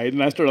died,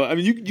 and I started. I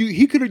mean,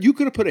 you could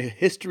have put a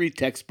history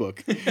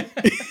textbook In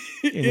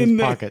his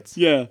there. pockets.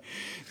 Yeah.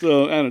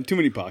 So I don't know. Too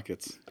many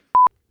pockets.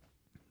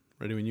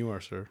 Ready when you are,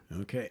 sir.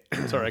 Okay.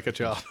 Sorry, I cut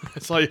you off. I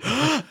saw you.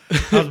 I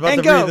was about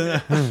And to go.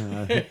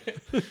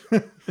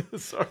 breathe in.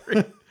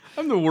 Sorry,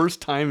 I'm the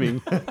worst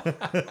timing.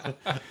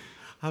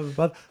 I was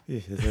about.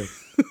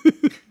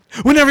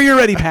 Whenever you're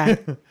ready,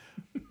 Pat.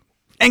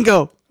 And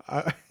go.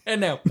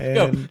 And now,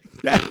 And-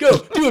 go,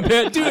 do it,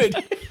 Pat, do it.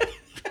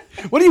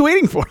 What are you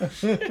waiting for?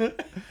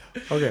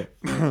 Okay.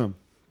 There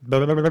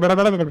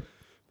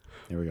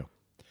we go.